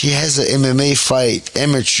 She has an MMA fight,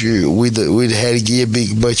 amateur, with headgear,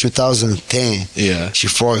 but 2010. Yeah. She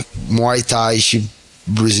fought Muay Thai. She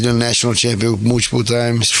Brazilian national champion multiple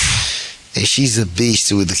times. And she's a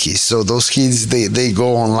beast with the kids. So those kids, they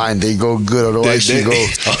go online, they go good. Otherwise, they know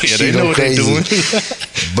what they're doing.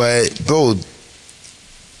 But bro,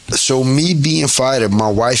 so me being a fighter, my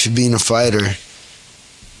wife being a fighter,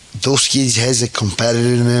 those kids has a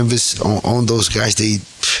competitiveness on those guys.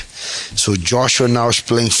 So Joshua now is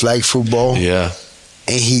playing flag football. Yeah,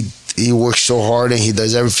 and he works so hard and he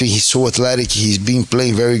does everything. He's so athletic. He's been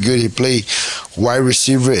playing very good. He play wide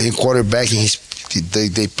receiver and quarterback, and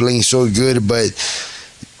they playing so good. But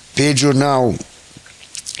Pedro now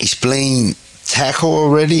he's playing tackle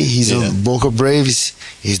already. He's on Boca Braves.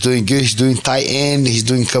 He's doing good. He's doing tight end. He's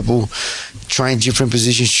doing trying different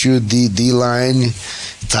positions too. D line,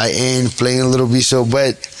 tight end, playing a little bit. So,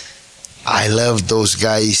 but I love those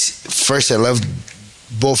guys. First, I love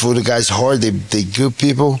both of the guys hard. They good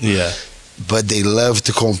people. Yeah. But they love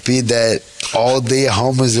to compete. That all day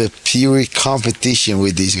home is a pure competition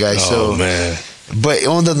with these guys. Oh, man. But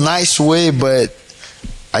on the nice way, but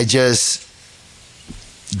they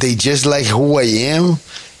just like who I am,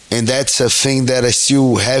 and that's a thing that I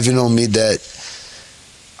still having on me. That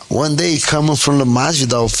one day coming from the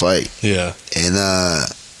Masvidal fight, and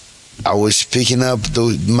I was picking up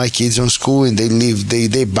my kids on school, and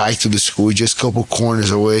they bike to the school just a couple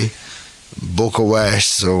corners away, Boca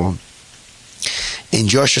West. So, and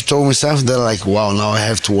Joshua told me something that like, wow, now I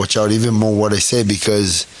have to watch out even more what I say,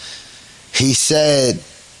 because he said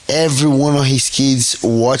every one of his kids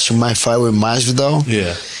watched my fight with Masvidal.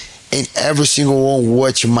 Yeah. And every single one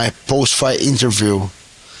watched my post-fight interview.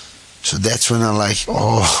 So that's when I'm like,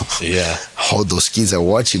 oh, yeah, all those kids are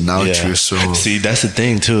watching now too. So see, that's the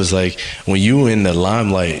thing too. Is like when you in the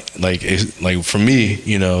limelight, like for me,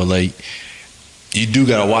 like you do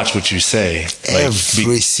gotta watch what you say.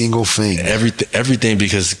 Every single thing. Everything,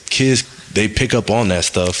 because kids, they pick up on that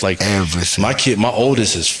stuff. Like everything. My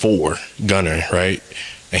oldest is 4, Gunner, right?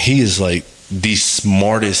 And he is like the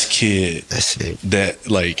smartest kid. That's it. That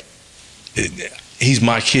like, he's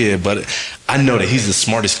my kid, but I know that he's the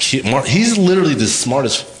smartest kid. He's literally the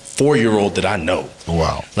smartest 4-year-old that I know.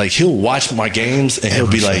 Wow. Like, he'll watch my games and he'll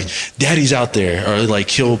be like, Daddy's out there. Or like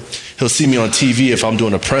he'll see me on TV if I'm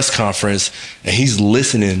doing a press conference and he's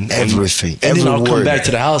listening. Everything. And then I'll come back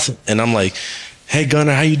to the house and I'm like, hey,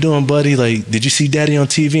 Gunner, how you doing, buddy? Like, did you see Daddy on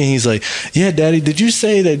TV? And he's like, yeah, Daddy, did you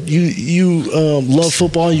say that you love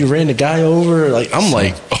football and you ran the guy over? Like, I'm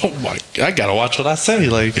like, oh my, I gotta watch what I say.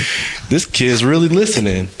 Like, this kid's really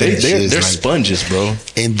listening. They're like, sponges, bro.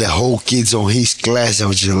 And the whole kids on his class, I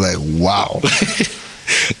was just like, wow.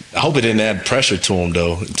 I hope it didn't add pressure to him,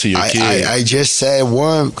 though, to your kid. I just said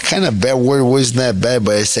one kind of bad word, wasn't that bad,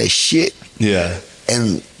 but I said shit. Yeah.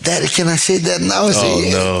 And Daddy, can I say that now? I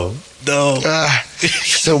said, yeah. No.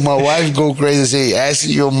 So my wife go crazy and say, ask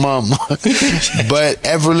your mom. But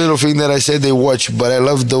every little thing that I said, they watch. But I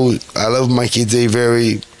love my kids. They're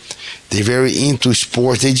very into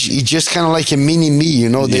sports. It's just kind of like a mini me, you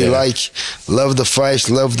know. They love the fights,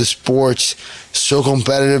 love the sports. So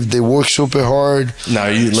competitive. They work super hard. Now,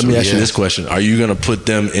 let me ask you this question: are you gonna put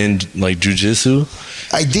them in like jiu-jitsu?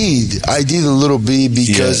 I did a little bit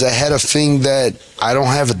because I had a thing that I don't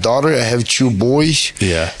have a daughter. I have 2 boys.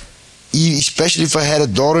 Yeah. Especially if I had a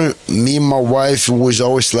daughter, me and my wife was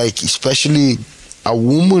always like, especially a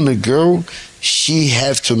woman, a girl, she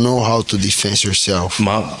have to know how to defend herself.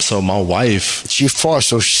 My wife, she fought,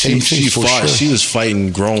 so she fought. Sure. She was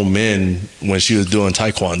fighting grown men when she was doing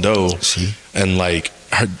taekwondo. See? And like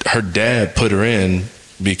her dad put her in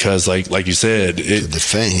because like you said, to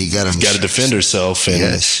defend, he got to defend herself. And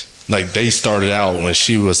yes. Like, they started out when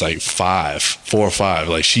she was like 4 or 5.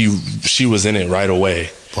 Like, she was in it right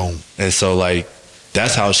away. Boom. And so, like,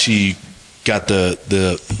 that's how she got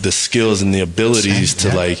the skills and the abilities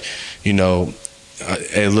to, like, you know,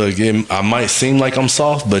 hey, look, I might seem like I'm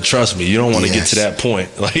soft, but trust me, you don't want to get to that point.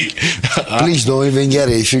 Like, please don't even get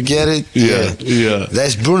it. If you get it, yeah.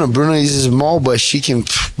 That's Bruna. Bruna is small, but she can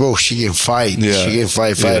fight. Yeah. She can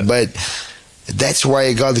fight. But that's why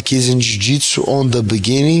I got the kids in jiu-jitsu on the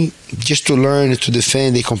beginning, just to learn to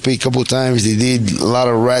defend. They compete a couple times. They did a lot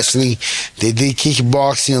of wrestling. They did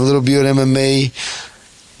kickboxing, a little bit of MMA.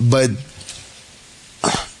 But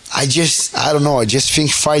I don't know. I just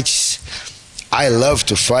think fights, I love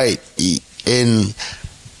to fight. And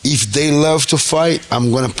if they love to fight,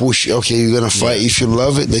 I'm going to push. Okay, you're going to fight. Yeah. If you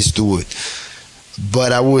love it, let's do it.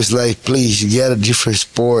 But I was like, please, get a different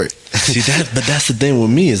sport. See, but that's the thing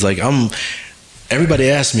with me is like, everybody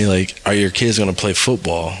asks me like, are your kids gonna play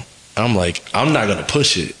football? I'm like, I'm not gonna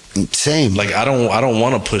push it. Same. Like, I don't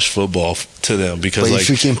want to push football to them because, but like, if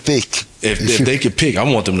you can pick, if they could pick, I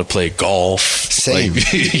want them to play golf. Same.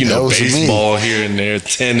 Like, you know, baseball here and there,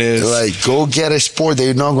 tennis. Like, go get a sport that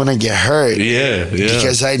you're not gonna get hurt. Yeah.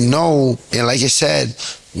 Because I know, and like I said,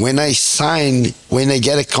 when I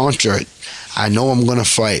get a contract, I know I'm gonna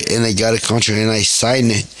fight, and I got a contract, and I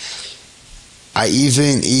sign it.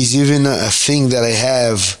 It's even a thing that I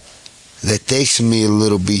have that takes me a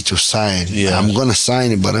little bit to sign. Yeah. I'm gonna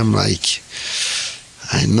sign it, but I'm like,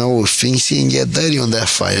 I know things can get dirty on that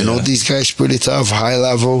fight. I know these guys pretty tough, high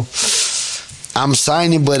level. I'm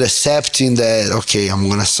signing, but accepting that, okay, I'm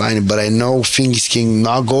gonna sign it, but I know things can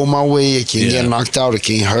not go my way. I can get knocked out, I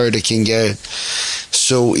can hurt, I can get.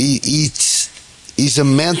 So it's a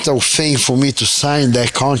mental thing for me to sign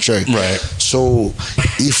that contract. Right. So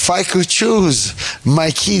if I could choose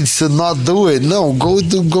my kids to not do it, no, go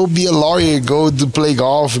be a lawyer, go to play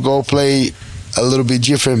golf, go play a little bit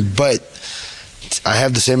different. But I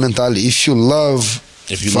have the same mentality. If you love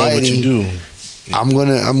fighting, love what you do, I'm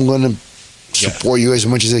gonna support you as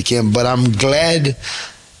much as I can. But I'm glad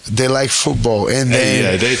they like football, and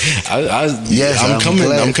then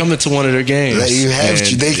I'm coming to one of their games. Like, you have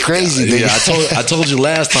to. They crazy. I told you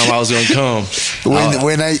last time I was gonna come.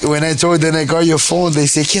 When I told them I got your phone, they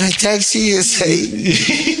say, "Can I text you?" I say,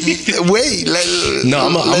 "Wait,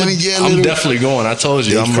 I'm definitely going." I told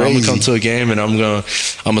you, I'm gonna come to a game, and I'm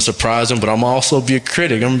gonna surprise them, but I'm also be a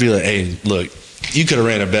critic. I'm gonna be like, "Hey, look, you could have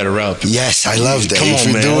ran a better route." Yes, I love that. Come if on,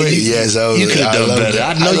 you man. Do it, yes, you could have done better.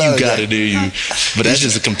 That. I know you got to do you, but that's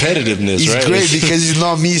just a competitiveness, it's right? It's great because it's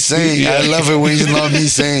not me saying. I love it when it's not me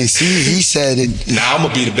saying. See, he said it. Nah, I'm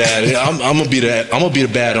gonna be the bad. I'm gonna be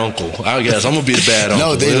the bad uncle. I guess I'm gonna be the bad uncle.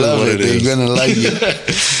 No, they love it. They're gonna like it.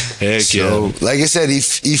 Heck so, like I said,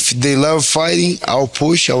 if they love fighting, I'll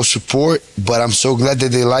push, I'll support. But I'm so glad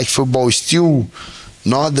that they like football still.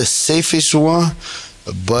 not the safest one,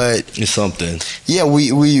 but it's something. Yeah,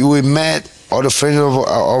 we met all the friends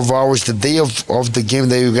of ours the day of the game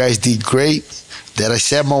that you guys did great. That I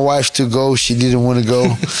said my wife to go, she didn't want to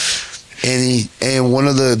go. and one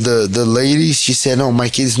of the ladies, she said, no, my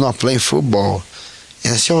kid's not playing football.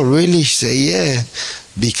 And I said, oh, really? She said, yeah,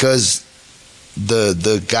 because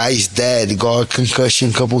the guy's dad got a concussion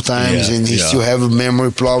a couple times, and he still have a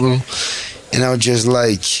memory problem. And I was just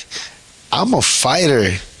like, I'm a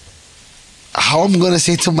fighter. How I'm gonna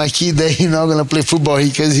say to my kid that he's not gonna play football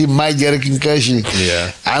because he might get a concussion?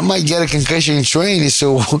 Yeah, I might get a concussion in training.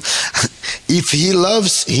 So if he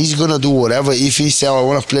loves, he's gonna do whatever. If he say, I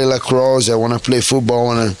want to play lacrosse, I want to play football,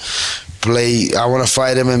 I want to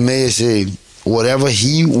fight MMA, I say whatever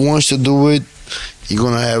he wants to do it, he's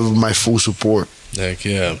gonna have my full support. Heck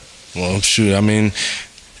yeah. Well, shoot, I mean,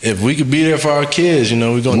 if we could be there for our kids,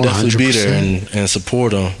 we're going to definitely be there and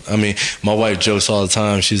support them. I mean, my wife jokes all the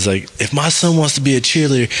time. She's like, if my son wants to be a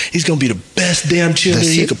cheerleader, he's going to be the best damn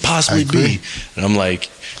cheerleader he could possibly be. And I'm like,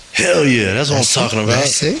 hell yeah, that's what I'm talking about.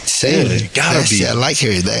 That's it. Same. Yeah, gotta be. I like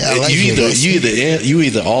hearing that. You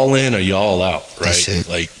either all in or you all out, right? That's it.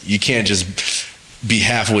 Like, you can't just be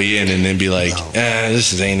halfway in and then be like,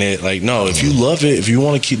 this ain't it. Like, no, if you love it, if you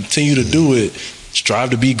want to continue to do it, strive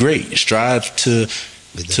to be great. Strive to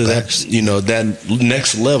that, that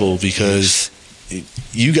next level, because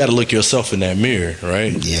you got to look yourself in that mirror,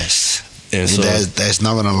 right? Yes. And so that's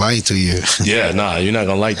not gonna lie to you. Yeah, nah, you're not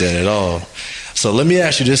gonna like that at all. So let me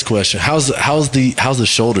ask you this question: How's the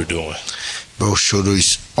shoulder doing? Bro, shoulder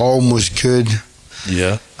is almost good.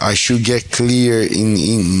 Yeah. I should get clear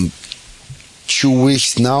in 2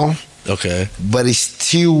 weeks now. Okay. But it's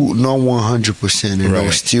still not 100%, you know.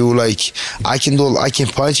 Still, like, I can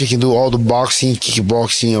punch, I can do all the boxing,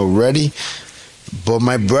 kickboxing already, but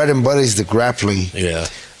my bread and butter is the grappling. Yeah.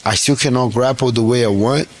 I still cannot grapple the way I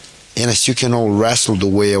want, and I still cannot wrestle the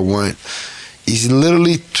way I want. It's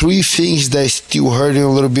literally 3 things that still hurting a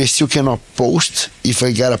little bit. I still cannot post. If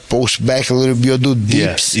I gotta post back a little bit or do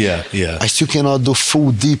dips, yeah. I still cannot do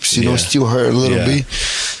full dips, you know, still hurt a little bit.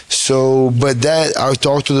 So, but that, I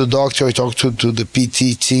talk to the doctor, I talk to the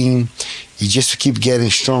PT team. You just keep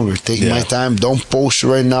getting stronger. Take my time. Don't post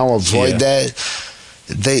right now. Avoid that.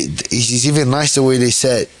 It's even nice the way they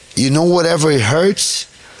said,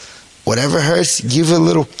 whatever hurts, give a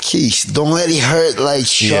little kiss. Don't let it hurt like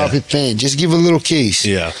sharp pain. Just give a little kiss.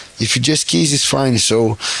 Yeah. If you just kiss, it's fine.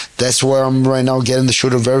 So that's where I'm right now, getting the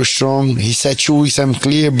shoulder very strong. He said 2 weeks I'm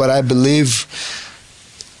clear, but I believe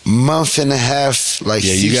month and a half, like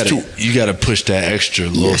you gotta push that extra a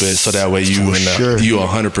little bit, so that way you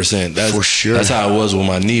 100%. That's how it was with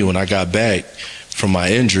my knee. When I got back from my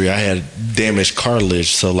injury, I had damaged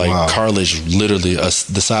cartilage. So cartilage literally the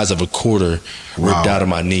size of a quarter ripped out of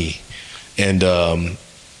my knee. And when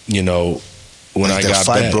I got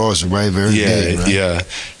back, fibrosis, right? Very big, right? Yeah.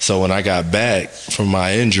 So when I got back from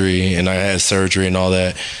my injury and I had surgery and all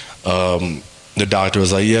that, the doctor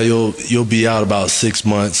was like, yeah, you'll be out about 6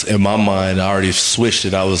 months. In my mind, I already switched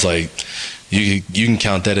it. I was like, you can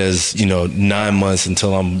count that as 9 months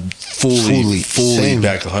until I'm fully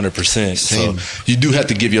back 100%. So you do have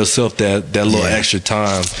to give yourself that little extra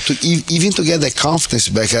time even to get that confidence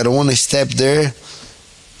back. I don't want to step there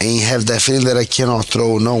and have that feeling that I cannot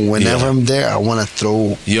throw. No, whenever I'm there, I want to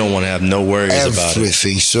throw. You don't want to have no worries about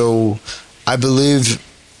everything. So I believe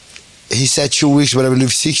he said 2 weeks, but I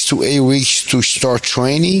believe 6 to 8 weeks to start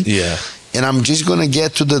training. Yeah. And I'm just going to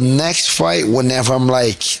get to the next fight whenever I'm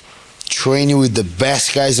like training with the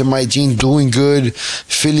best guys in my gym, doing good,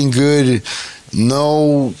 feeling good,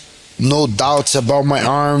 no doubts about my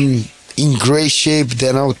arm, in great shape.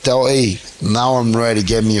 Then I'll tell, hey, now I'm ready,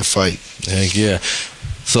 get me a fight. Heck yeah.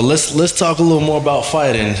 So let's talk a little more about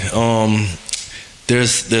fighting.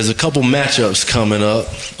 There's a couple matchups coming up.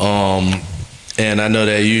 And I know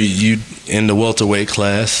that you in the welterweight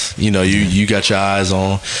class, you got your eyes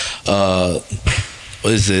on.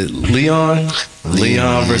 What is it? Leon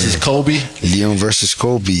versus Kobe. Leon versus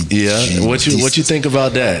Kobe. Yeah. What you think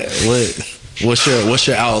about that? What's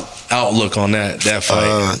your outlook on that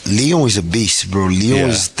fight? Leon is a beast, bro. Leon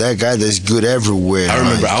is that guy that's good everywhere. I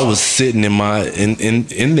remember I was sitting in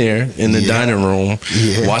the dining room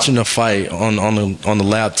watching the fight on the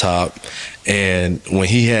laptop, and when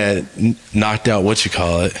he had knocked out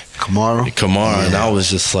Kamaru, and I was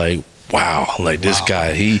just like, wow, like this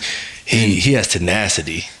guy, he has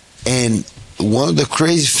tenacity. And one of the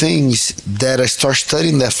crazy things that I started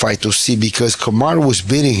studying that fight to see, because Kamaru was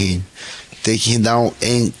beating him, taking him down,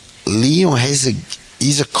 and Leon has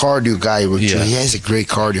he's a cardio guy. Yeah. He has a great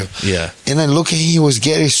cardio. Yeah. And I look at him, he was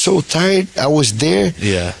getting so tired. I was there.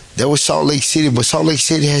 Yeah. That was Salt Lake City, but Salt Lake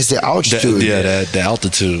City has the altitude. The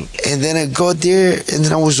altitude. And then I got there, and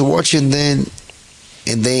then I was watching.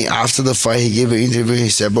 And then after the fight, he gave an interview. He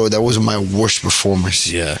said, "Bro, that was my worst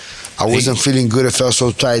performance. Yeah. I wasn't feeling good. I felt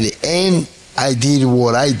so tired, and I did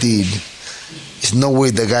what I did. There's no way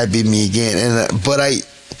the guy beat me again." And but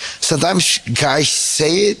sometimes guys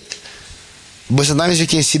say it, but sometimes you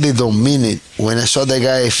can see they don't mean it. When I saw that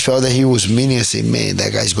guy, I felt that he was meaning. I said, "Man,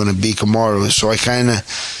 that guy's gonna beat Kamaru." So I kind of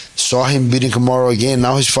saw him beating Kamaru again.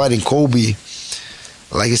 Now he's fighting Colby.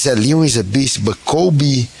 Like I said, Leon is a beast, but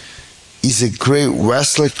Colby is a great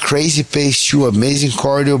wrestler, crazy pace too, amazing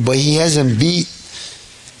cardio, but he hasn't beat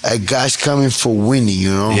a guy's coming for winning,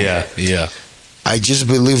 you know? Yeah. I just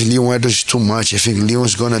believe Leon Edwards too much. I think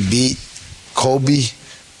Leon's gonna beat Colby,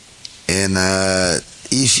 and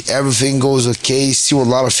if everything goes okay, still a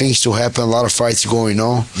lot of things to happen, a lot of fights going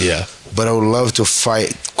on. Yeah. But I would love to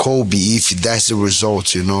fight Colby if that's the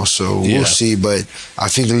result, you know. So we'll see. But I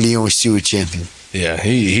think Leon is still a champion. Yeah,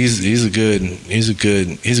 he's a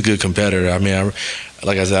good competitor. I mean,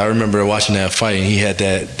 like I said, I remember watching that fight, and he had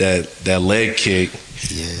that leg kick.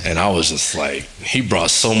 Yeah. And I was just like, he brought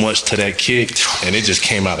so much to that kick, and it just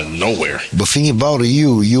came out of nowhere. But think about it,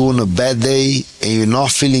 you on a bad day, and you're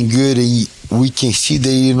not feeling good, and we can see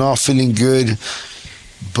that you're not feeling good,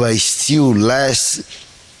 but still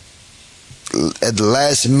at the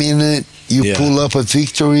last minute, you pull up a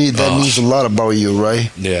victory. That means a lot about you,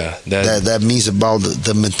 right? Yeah. That means about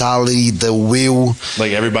the mentality, the will.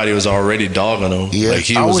 Like everybody was already dogging him. Yeah,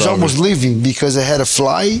 like I was almost leaving because I had a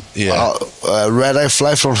flight, red-eye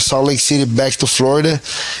flight from Salt Lake City back to Florida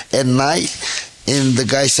at night, and the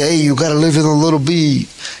guy said, "Hey, you gotta leave in a little bit."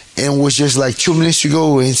 And it was just like 2 minutes to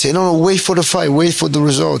go, and said, "No, wait for the fight, wait for the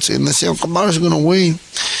results." And I said, "Oh, Kamaru's gonna win."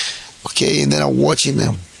 Okay, and then I'm watching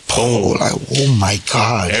them. Boom. Like, oh my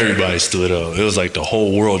God. Everybody stood up. It was like the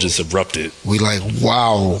whole world just erupted. We like,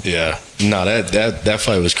 wow. Yeah. No, that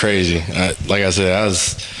fight was crazy. Like I said,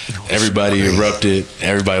 everybody erupted.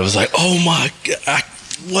 Everybody was like, "Oh my God,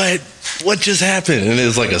 what just happened?" And it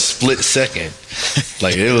was like a split second.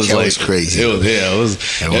 Like it was was crazy. That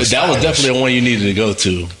was definitely the one you needed to go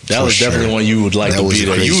to. That was definitely one you would like to be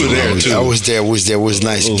there. You were there too. I was there. It was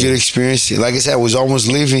nice. Ooh. Good experience. Like I said, I was almost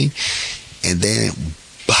leaving, and then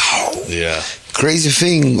wow. Yeah. Crazy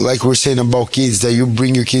thing, like we're saying about kids, that you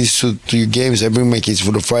bring your kids to your games. I bring my kids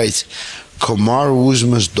for the fights. Kamaru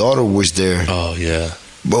Usman's daughter was there. Oh yeah.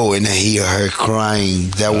 Bro, and I hear her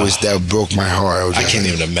crying. That broke my heart. I can't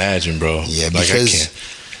even imagine, bro. Yeah, like, because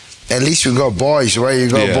at least you got boys, right? You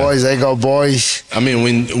got boys, I got boys. I mean,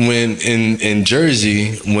 when in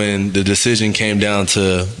Jersey, when the decision came down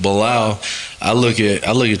to Bilal, I look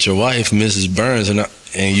at your wife, Mrs. Burns,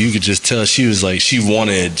 and you could just tell she was like, she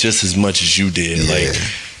wanted it just as much as you did. Yeah. Like,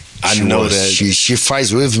 I know that she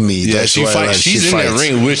fights with me. Yeah, That's she why, fights. She's in that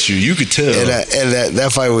ring with you. You could tell. And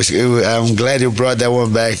that fight was. I'm glad you brought that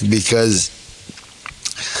one back because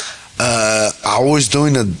I was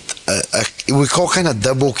doing we call kind of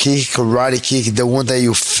double kick, karate kick, the one that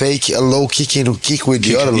you fake a low kick and you kick with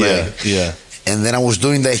the other leg. Yeah. And then I was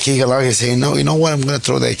doing that kick a lot. I said, "No, you know what? I'm gonna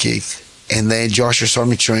throw that kick." And then Joshua saw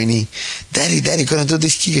me training. Daddy, gonna do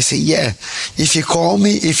this kick? I said, "Yeah. If you call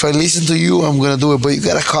me, if I listen to you, I'm gonna do it. But you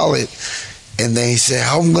gotta call it." And then he said,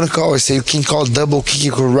 "How am I gonna call it?" I said, "You can call double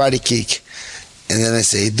kick or karate kick." And then I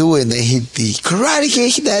say, "Do it." And then he karate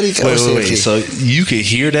kick, Daddy. Wait. So you could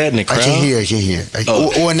hear that in the crowd? I can hear.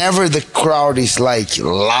 Whenever the crowd is like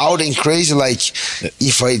loud and crazy, like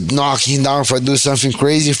if I knock him down, if I do something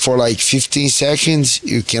crazy for like 15 seconds,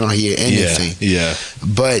 you cannot hear anything. Yeah.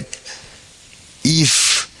 But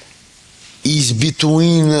if is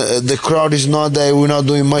between the crowd is not that we're not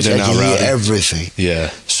doing much, I can hear everything. Yeah.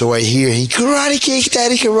 So I hear he karate kick,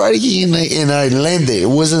 Daddy, karate kick, and I landed. It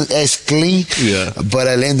wasn't as clean, but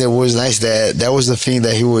I landed. It was nice. That was the thing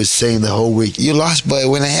that he was saying the whole week. You lost, but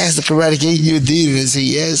when I asked the karate kick, you did it. I said,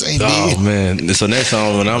 "Yes, I did." Oh man! So next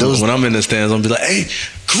time when I'm in the stands, I'm be like, "Hey,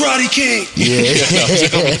 karate kick!"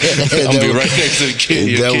 Yeah, I'll be right next to the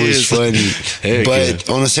kid. That was funny. But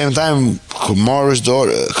on the same time, Kamaru's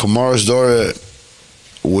daughter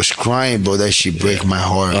was crying, bro. That she break my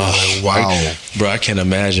heart. Oh, wow, bro! I can't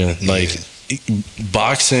imagine. Like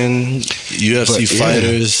boxing, UFC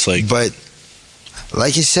fighters. But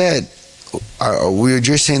like you said, we were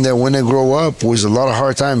just saying that when I grow up was a lot of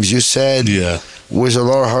hard times. You said was a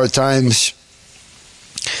lot of hard times.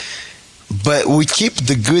 But we keep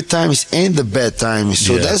the good times and the bad times.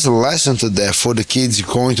 So that's a lesson to that for the kids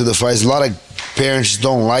going to the fights. A lot of parents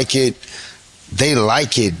don't like it. They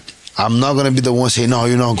like it. I'm not gonna be the one saying, no,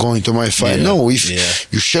 you're not going to my fight. Yeah. No,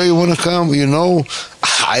 if you sure you wanna come,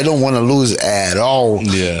 I don't wanna lose at all.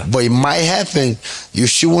 Yeah. But it might happen. You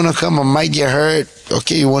still wanna come, I might get hurt.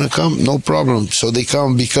 Okay, you wanna come? No problem. So they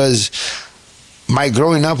come because my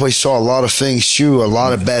growing up, I saw a lot of things too, a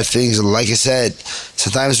lot of bad things. Like I said,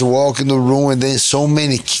 sometimes I walk in the room and then so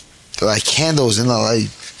many like candles, and I'm like,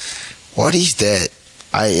 what is that?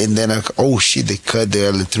 And then oh shit, they cut the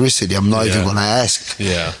electricity. I'm not even gonna ask.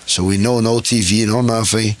 Yeah. So we know no TV, no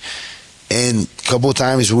nothing. And a couple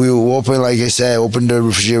times we open, like I said, open the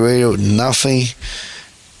refrigerator, nothing.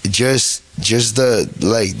 Just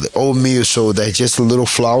the oatmeal, so that just a little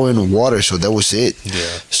flour and water, so that was it.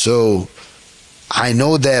 Yeah. So I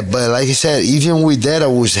know that, but like I said, even with that, I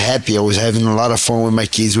was happy. I was having a lot of fun with my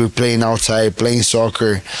kids. We were playing outside, playing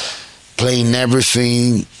soccer, playing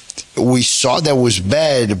everything. We saw that was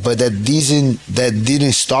bad, but that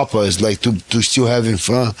didn't stop us, like to still having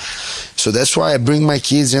fun. So that's why I bring my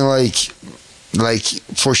kids in, like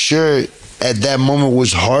for sure. At that moment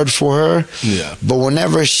was hard for her. Yeah. But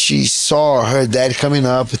whenever she saw her dad coming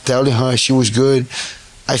up, telling her she was good,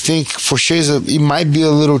 I think for sure it might be a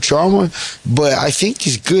little trauma, but I think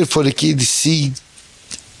it's good for the kid to see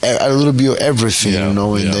a little bit of everything, and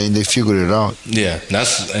then they figured it out. Yeah,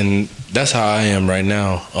 that's how I am right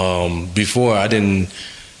now. Before I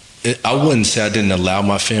wouldn't say I didn't allow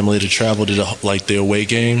my family to travel to the away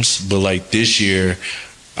games, but like this year,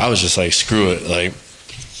 I was just like, screw it, like.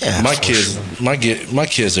 Yeah, my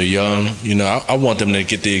kids are young. I want them to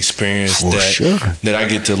get the experience that I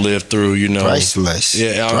get to live through. Priceless.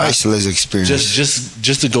 Yeah, priceless experience.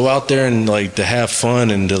 Just to go out there and like to have fun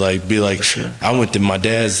and to like be like. I went to my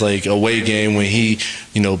dad's like away game when he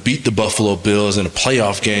beat the Buffalo Bills in a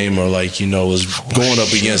playoff game, or like was going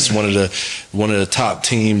up against one of the top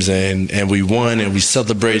teams, and we won and we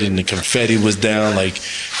celebrated and the confetti was down. Like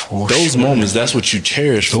those moments, that's what you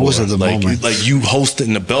cherish. Those are the moments. Like you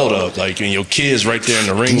hosting the belt up, like, and your kids right there in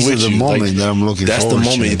the ring with you. These are the moment that I'm looking forward to.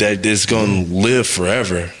 That's the moment that is going to live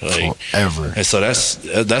forever. Like, forever. And so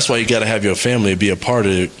that's why you got to have your family be a part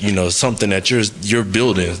of, something that you're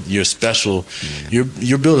building. You're special. Yeah.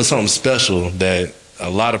 You're building something special that a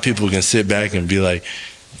lot of people can sit back and be like,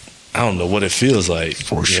 I don't know what it feels like.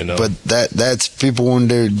 For sure. But that's people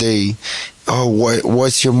wonder,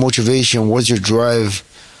 what's your motivation? What's your drive?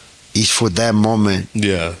 Is for that moment.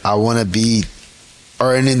 Yeah. I want to be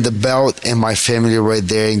earning the belt and my family right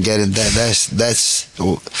there and getting that.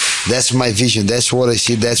 That's my vision. That's what I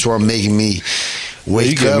see. That's what making me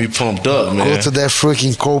wake up. You get me pumped up, man. Go to that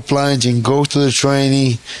freaking cold plunge and go to the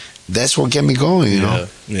training. That's what get me going, you know.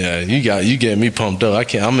 Yeah, you get me pumped up.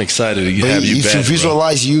 I'm excited to have you back. If you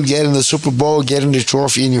visualize you getting the Super Bowl, getting the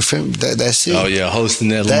trophy in your family, that's it. Oh yeah, hosting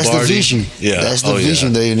that Lombardi. That's the vision. Yeah, that's the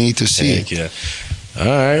vision that you need to see. Heck yeah. All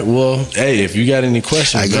right. Well, hey, if you got any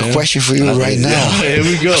questions, I got a question for you right now. Here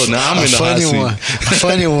we go. Now I'm in the hot seat. A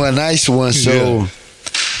funny one, nice one. So,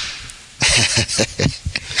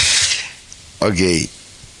 okay,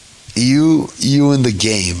 you in the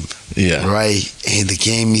game, right? And the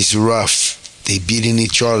game is rough. They beating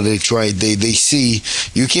each other. They try. They see.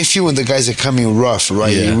 You can feel when the guys are coming rough,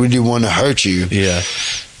 right? Yeah. They really want to hurt you. Yeah.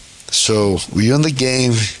 So we in the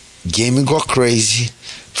game. Game got crazy.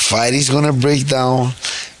 Fight is gonna break down.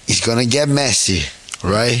 It's gonna get messy,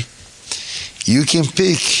 right? You can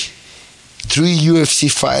pick 3 UFC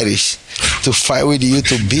fighters to fight with you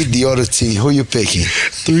to beat the other team. Who you picking?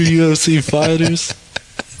 3 UFC fighters?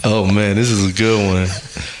 Oh man, this is a good one.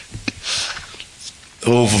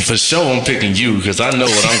 Oh, for sure, I'm picking you because I know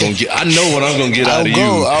what I'm gonna get. I know what I'm gonna get out of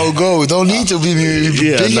you. I'll go. Don't need to be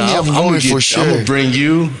me. I'm going for sure. I'm gonna bring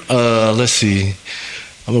you. Let's see.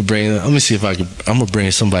 Let me see if I can. I'm gonna bring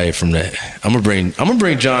somebody from that. I'm gonna bring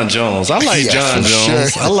John Jones. I like John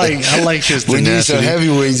Jones. Sure. I like his tenacity. We need some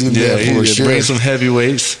heavyweights in there for sure. Bring some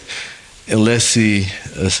heavyweights, and let's see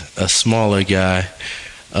a smaller guy.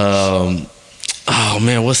 Oh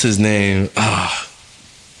man, what's his name?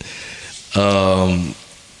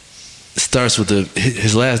 Starts with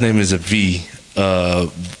his last name is a V.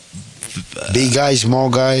 Big guy, small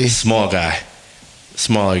guy.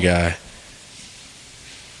 Smaller guy.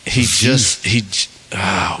 He just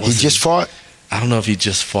fought? I don't know if he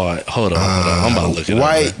just fought. Hold on. I'm about to look it up.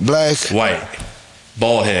 White, black? White.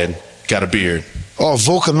 Bald head. Got a beard. Oh,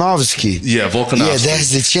 Volkanovski. Yeah, Volkanovski. Yeah,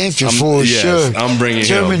 that's the champion for sure. I'm bringing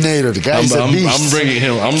Terminator. him. The guy's a beast. I'm bringing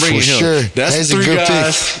him. For sure. That's 3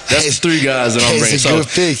 guys. That's 3 guys that I'm bringing. That's a good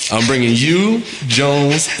pick. I'm bringing you,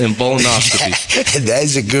 Jones, and Volkanovski.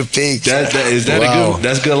 That's a good pick. Is that a good?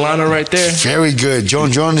 That's a good lineup right there. Very good.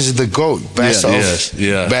 John Jones is the GOAT. Best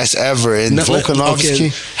ever. And Volkanovski.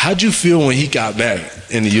 Okay. How'd you feel when he got back?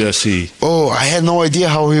 in the UFC? Oh, I had no idea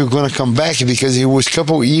how he was going to come back because he was a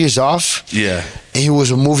couple years off. Yeah. And he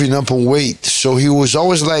was moving up in weight. So he was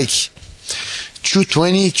always like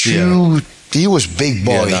 220, he was big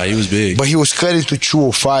boy. Yeah, he was big. But he was cutting to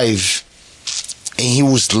 205. And he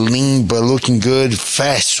was lean but looking good,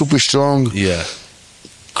 fast, super strong. Yeah.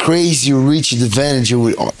 Crazy reach advantage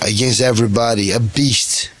against everybody, a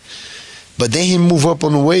beast. But then he moved up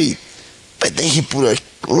on the weight. But then he put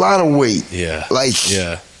a lot of weight. Yeah. Like,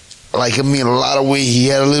 I mean, a lot of weight. He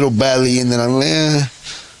had a little belly, and then I'm like,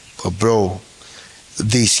 But bro,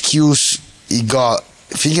 the skills he got.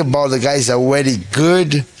 Think about the guy's already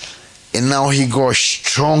good, and now he got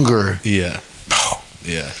stronger. Yeah.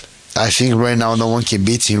 Yeah. I think right now no one can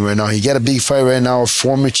beat him right now. He got a big fight right now, a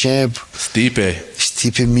former champ. Stipe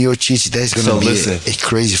Miocic. That's going to be a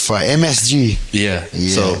crazy fight. MSG. Yeah.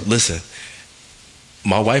 So listen,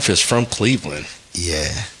 my wife is from Cleveland. Yeah.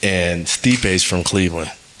 And Stipe's from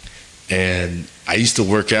Cleveland. And I used to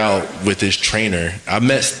work out with this trainer. I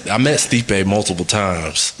met Stipe multiple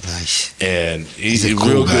times. Nice. And he's a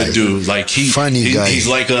real good dude. Like funny guy. He's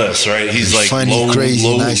like us, right? He's like funny,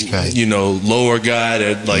 crazy, nice guy. You know, lower guy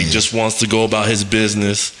that like just wants to go about his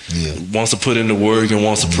business, wants to put in the work and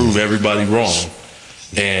wants to prove everybody wrong.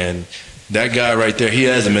 And that guy right there, he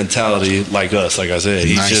has a mentality like us. Like I said,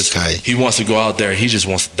 he wants to go out there. He just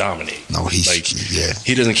wants to dominate. No,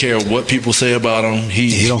 he doesn't care what people say about him.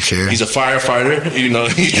 He don't care. He's a firefighter. You know,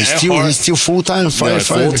 he's still full-time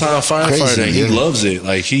firefighter. Full-time firefighter. Crazy, he loves it.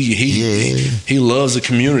 Like he loves the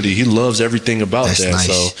community. He loves everything about that. Nice.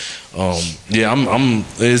 So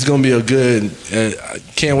it's gonna be a good. I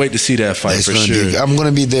can't wait to see that fight for sure. I'm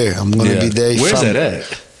gonna be there. Be there. Where's that at?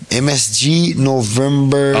 MSG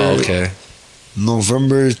November. Oh, okay.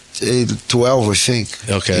 November 12, I think.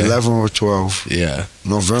 Okay. 11 or 12. Yeah.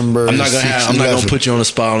 November. I'm not gonna put you on the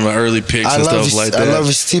spot on the early picks and stuff like that. I love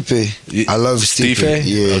Stipe. I love Stipe.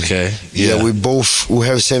 Yeah. Okay. Yeah. We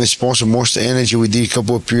have the same sponsor, Monster Energy. We did a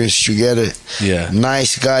couple of appearances together. Yeah.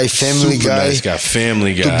 Nice guy, family Super guy. Nice guy,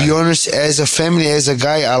 family guy. To be honest, as a family, as a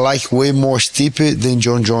guy, I like way more Stipe than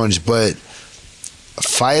John Jones. But a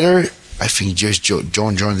fighter, I think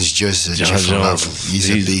John Jones is just a different level.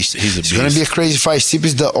 He's a beast. It's going to be a crazy fight. Stipe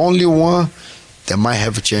is the only one that might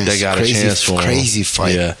have a chance. They got a chance for him. Crazy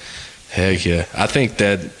fight. Yeah. Heck yeah. I think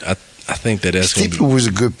that's Stipe going to be... was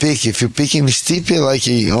a good pick. If you're picking Stipe like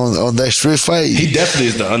on that street fight, he definitely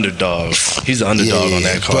is the underdog. He's the underdog on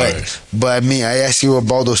that card. But I mean, I asked you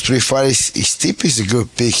about those three fights. Stipe is a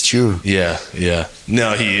good pick too. Yeah.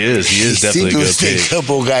 No, he is. He is definitely a good pick. Stipe a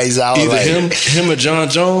couple guys out. Either him or John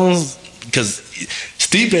Jones. Because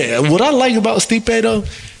Stipe, what I like about Stipe though,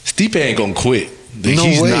 Stipe ain't gonna quit.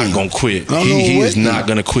 He's not gonna quit. He is not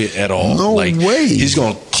gonna quit at all. No way. He's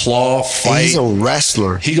gonna claw, fight. He's a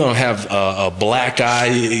wrestler. He's gonna have a black eye.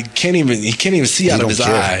 He can't even see out of his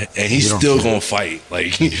eye, and he's still gonna fight.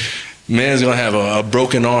 Like man's gonna have a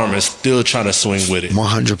broken arm and still trying to swing with it.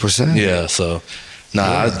 100%. Yeah. So.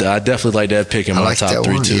 I definitely like that pick in my top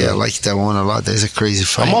three too. Yeah, I like that one a lot. That's a crazy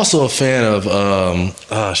fight. I'm also a fan of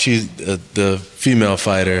she's the female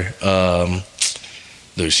fighter.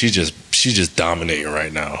 Dude, she's just dominating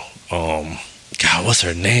right now. God, what's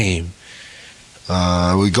her name?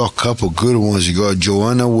 We got a couple good ones. We got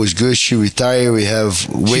Joanna was good. She retired. We have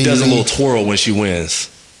She does a little twirl when she wins.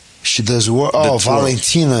 She does what? Oh,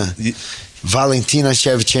 Valentina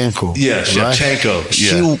Shevchenko. Yeah,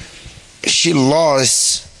 Shevchenko. Right? She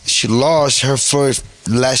lost her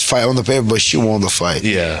last fight on the paper, but she won the fight.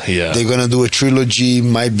 Yeah. They're gonna do a trilogy,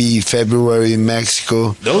 might be February in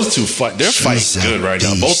Mexico. Those two they're fighting good right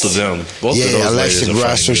now. Both of them. Both of those Alexa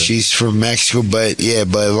Grasso, she's from Mexico, but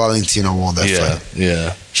Valentina won that fight.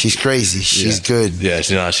 Yeah. She's crazy. She's good. Yeah,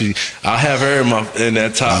 I'll have her in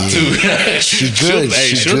that top two. She's good.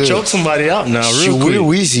 She'll choke somebody out now real quick.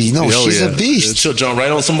 Real easy. No, she's a beast. She'll jump right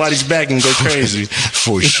on somebody's back and go crazy.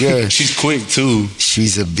 For sure. She's quick too.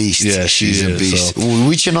 She's a beast. Yeah, she's a beast. So.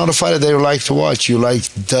 Which another fighter that you like to watch? You like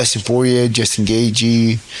Dustin Poirier, Justin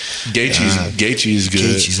Gaethje? Gaethje's good.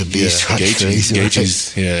 Gaethje's a beast.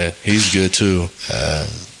 Gaethje's he's good too.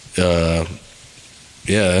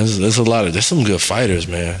 There's a lot of some good fighters,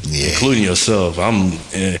 man. Yeah. Including yourself. I'm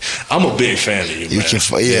a big fan of you, man.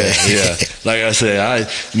 Yeah. Like I said,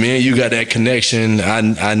 me and you got that connection.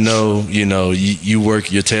 I know, you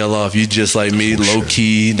work your tail off. You just like me, low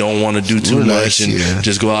key, don't want to do too much and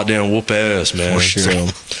just go out there and whoop ass, man. For sure.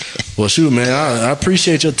 Well, shoot, man, I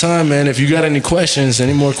appreciate your time, man. If you got any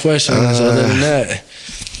more questions other than that.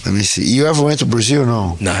 Let me see. You ever went to Brazil or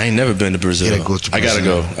no? Nah, I ain't never been to Brazil. You gotta go to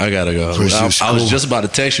Brazil. I gotta go. Brazil's I was cool. just about to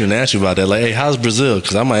text you and ask you about that. Like, hey, how's Brazil?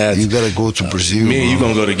 Because I might ask. You gotta go to Brazil. Me and you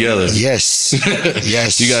gonna go together. Yes.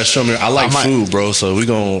 Yes. You gotta show me. I like food, bro. So we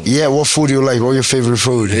gonna. Yeah, what food do you like? What your favorite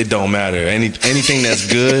food? It don't matter. Anything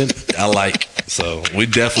that's good, I like. So we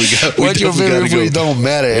definitely got. What your favorite food? It don't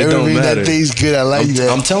matter. Everything that tastes good, I like that.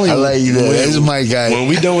 I'm telling you, I like that. That's my guy. When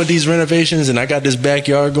we done with these renovations and I got this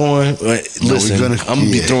backyard going, listen, I'm gonna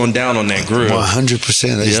be throwing down on that grill.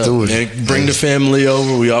 100%. Let's do it. And bring the family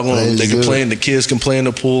over. We all gonna. They can play in the kids can play in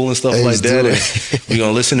the pool and stuff like that. And we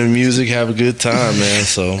gonna listen to music, have a good time, man.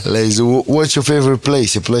 So let's do. What's your favorite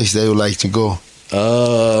place? A place that you like to go?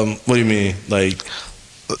 What do you mean? Like,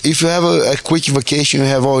 if you have a quick vacation, you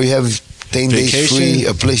have 10 days free,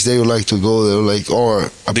 a place that you like to go, or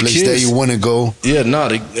a place that you want to go. Yeah,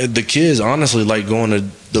 the kids honestly like going to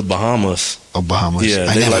the Bahamas. Oh, Bahamas. Yeah,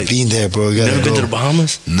 I never been there, bro. Never been to the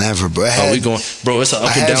Bahamas? Never, bro. We going, bro. It's an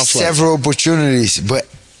up and down flight. I have several opportunities, but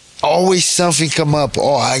always something come up.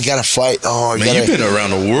 Oh, I gotta fight. Oh, man, you've been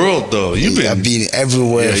around the world though. I've been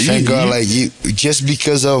everywhere. Thank God, just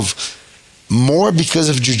because of. More because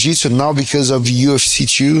of jiu-jitsu, now because of UFC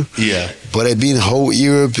too. Yeah. But I've been whole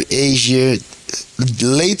Europe, Asia.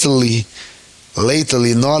 Lately,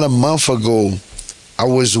 not a month ago, I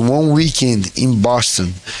was one weekend in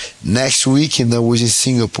Boston. Next weekend I was in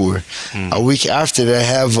Singapore. A week after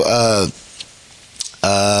that,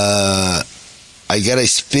 I gotta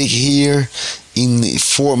speak here in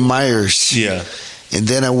Fort Myers. Yeah. And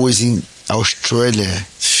then I was in Australia.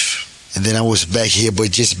 And then I was back here,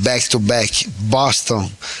 but just back to back.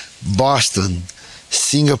 Boston,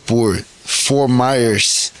 Singapore, Fort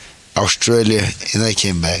Myers, Australia, and I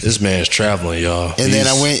came back. This man's traveling, y'all. And then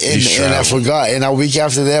I went, and I forgot. And a week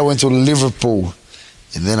after that, I went to Liverpool.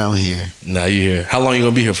 And then I'm here. Now you here. How long you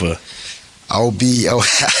gonna be here for?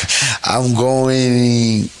 I'm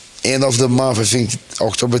going end of the month, I think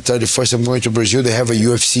October 31st, I'm going to Brazil. They have a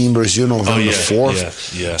UFC in Brazil November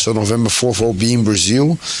 4th. Yeah. So November 4th I'll be in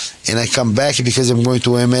Brazil. And I come back because I'm going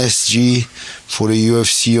to MSG for the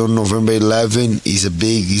UFC on November 11th.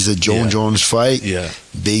 It's a John Jones fight. Yeah.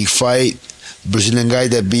 Big fight. Brazilian guy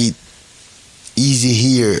that beat easy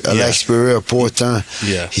here, Alex Pereira Portan.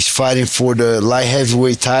 Yeah. He's fighting for the light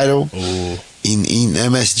heavyweight title. Ooh. In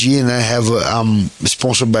MSG, and I'm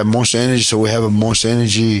sponsored by Monster Energy, so we have a Monster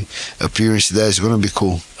Energy appearance there. It's gonna be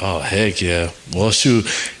cool. Oh heck yeah! Well, shoot,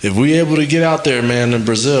 if we able to get out there, man, in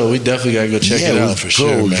Brazil, we definitely gotta go check it out for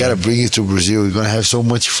sure. We gotta bring it to Brazil. We're gonna have so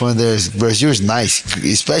much fun there. Brazil is nice,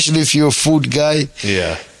 especially if you're a food guy.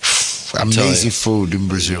 Yeah. Amazing food in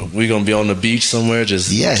Brazil. We're gonna be on the beach somewhere,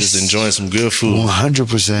 just enjoying some good food.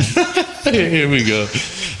 100%. Here we go.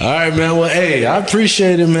 All right, man. Well, hey, I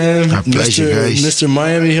appreciate it, man. My pleasure, guys. Mr.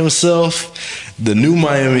 Miami himself, the new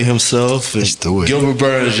Miami himself. Let's do it. Gilbert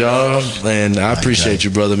Burns, y'all. And I appreciate you,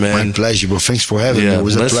 brother, man. My pleasure, bro. Thanks for having me. It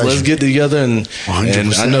was a pleasure. Let's get together and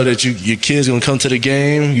 100%. I know that your kids gonna come to the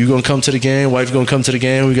game. You gonna come to the game. Wife gonna come to the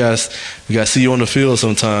game. We got see you on the field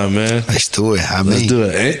sometime, man. Let's do it. Let's do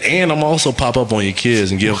it. And I'm also pop up on your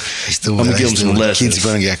kids and give. I'm gonna give them some lessons. Kids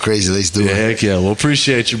gonna get crazy. Let's do it. Heck yeah. Well,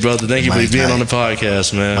 appreciate you, brother. Thank you for being on the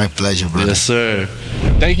podcast, man. My pleasure, brother. Yes, sir.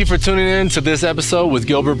 Thank you for tuning in to this episode with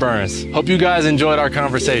Gilbert Burns. Hope you guys enjoyed our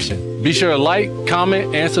conversation. Be sure to like,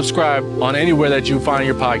 comment, and subscribe on anywhere that you find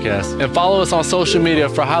your podcast. And follow us on social media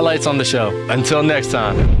for highlights on the show. Until next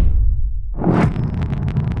time.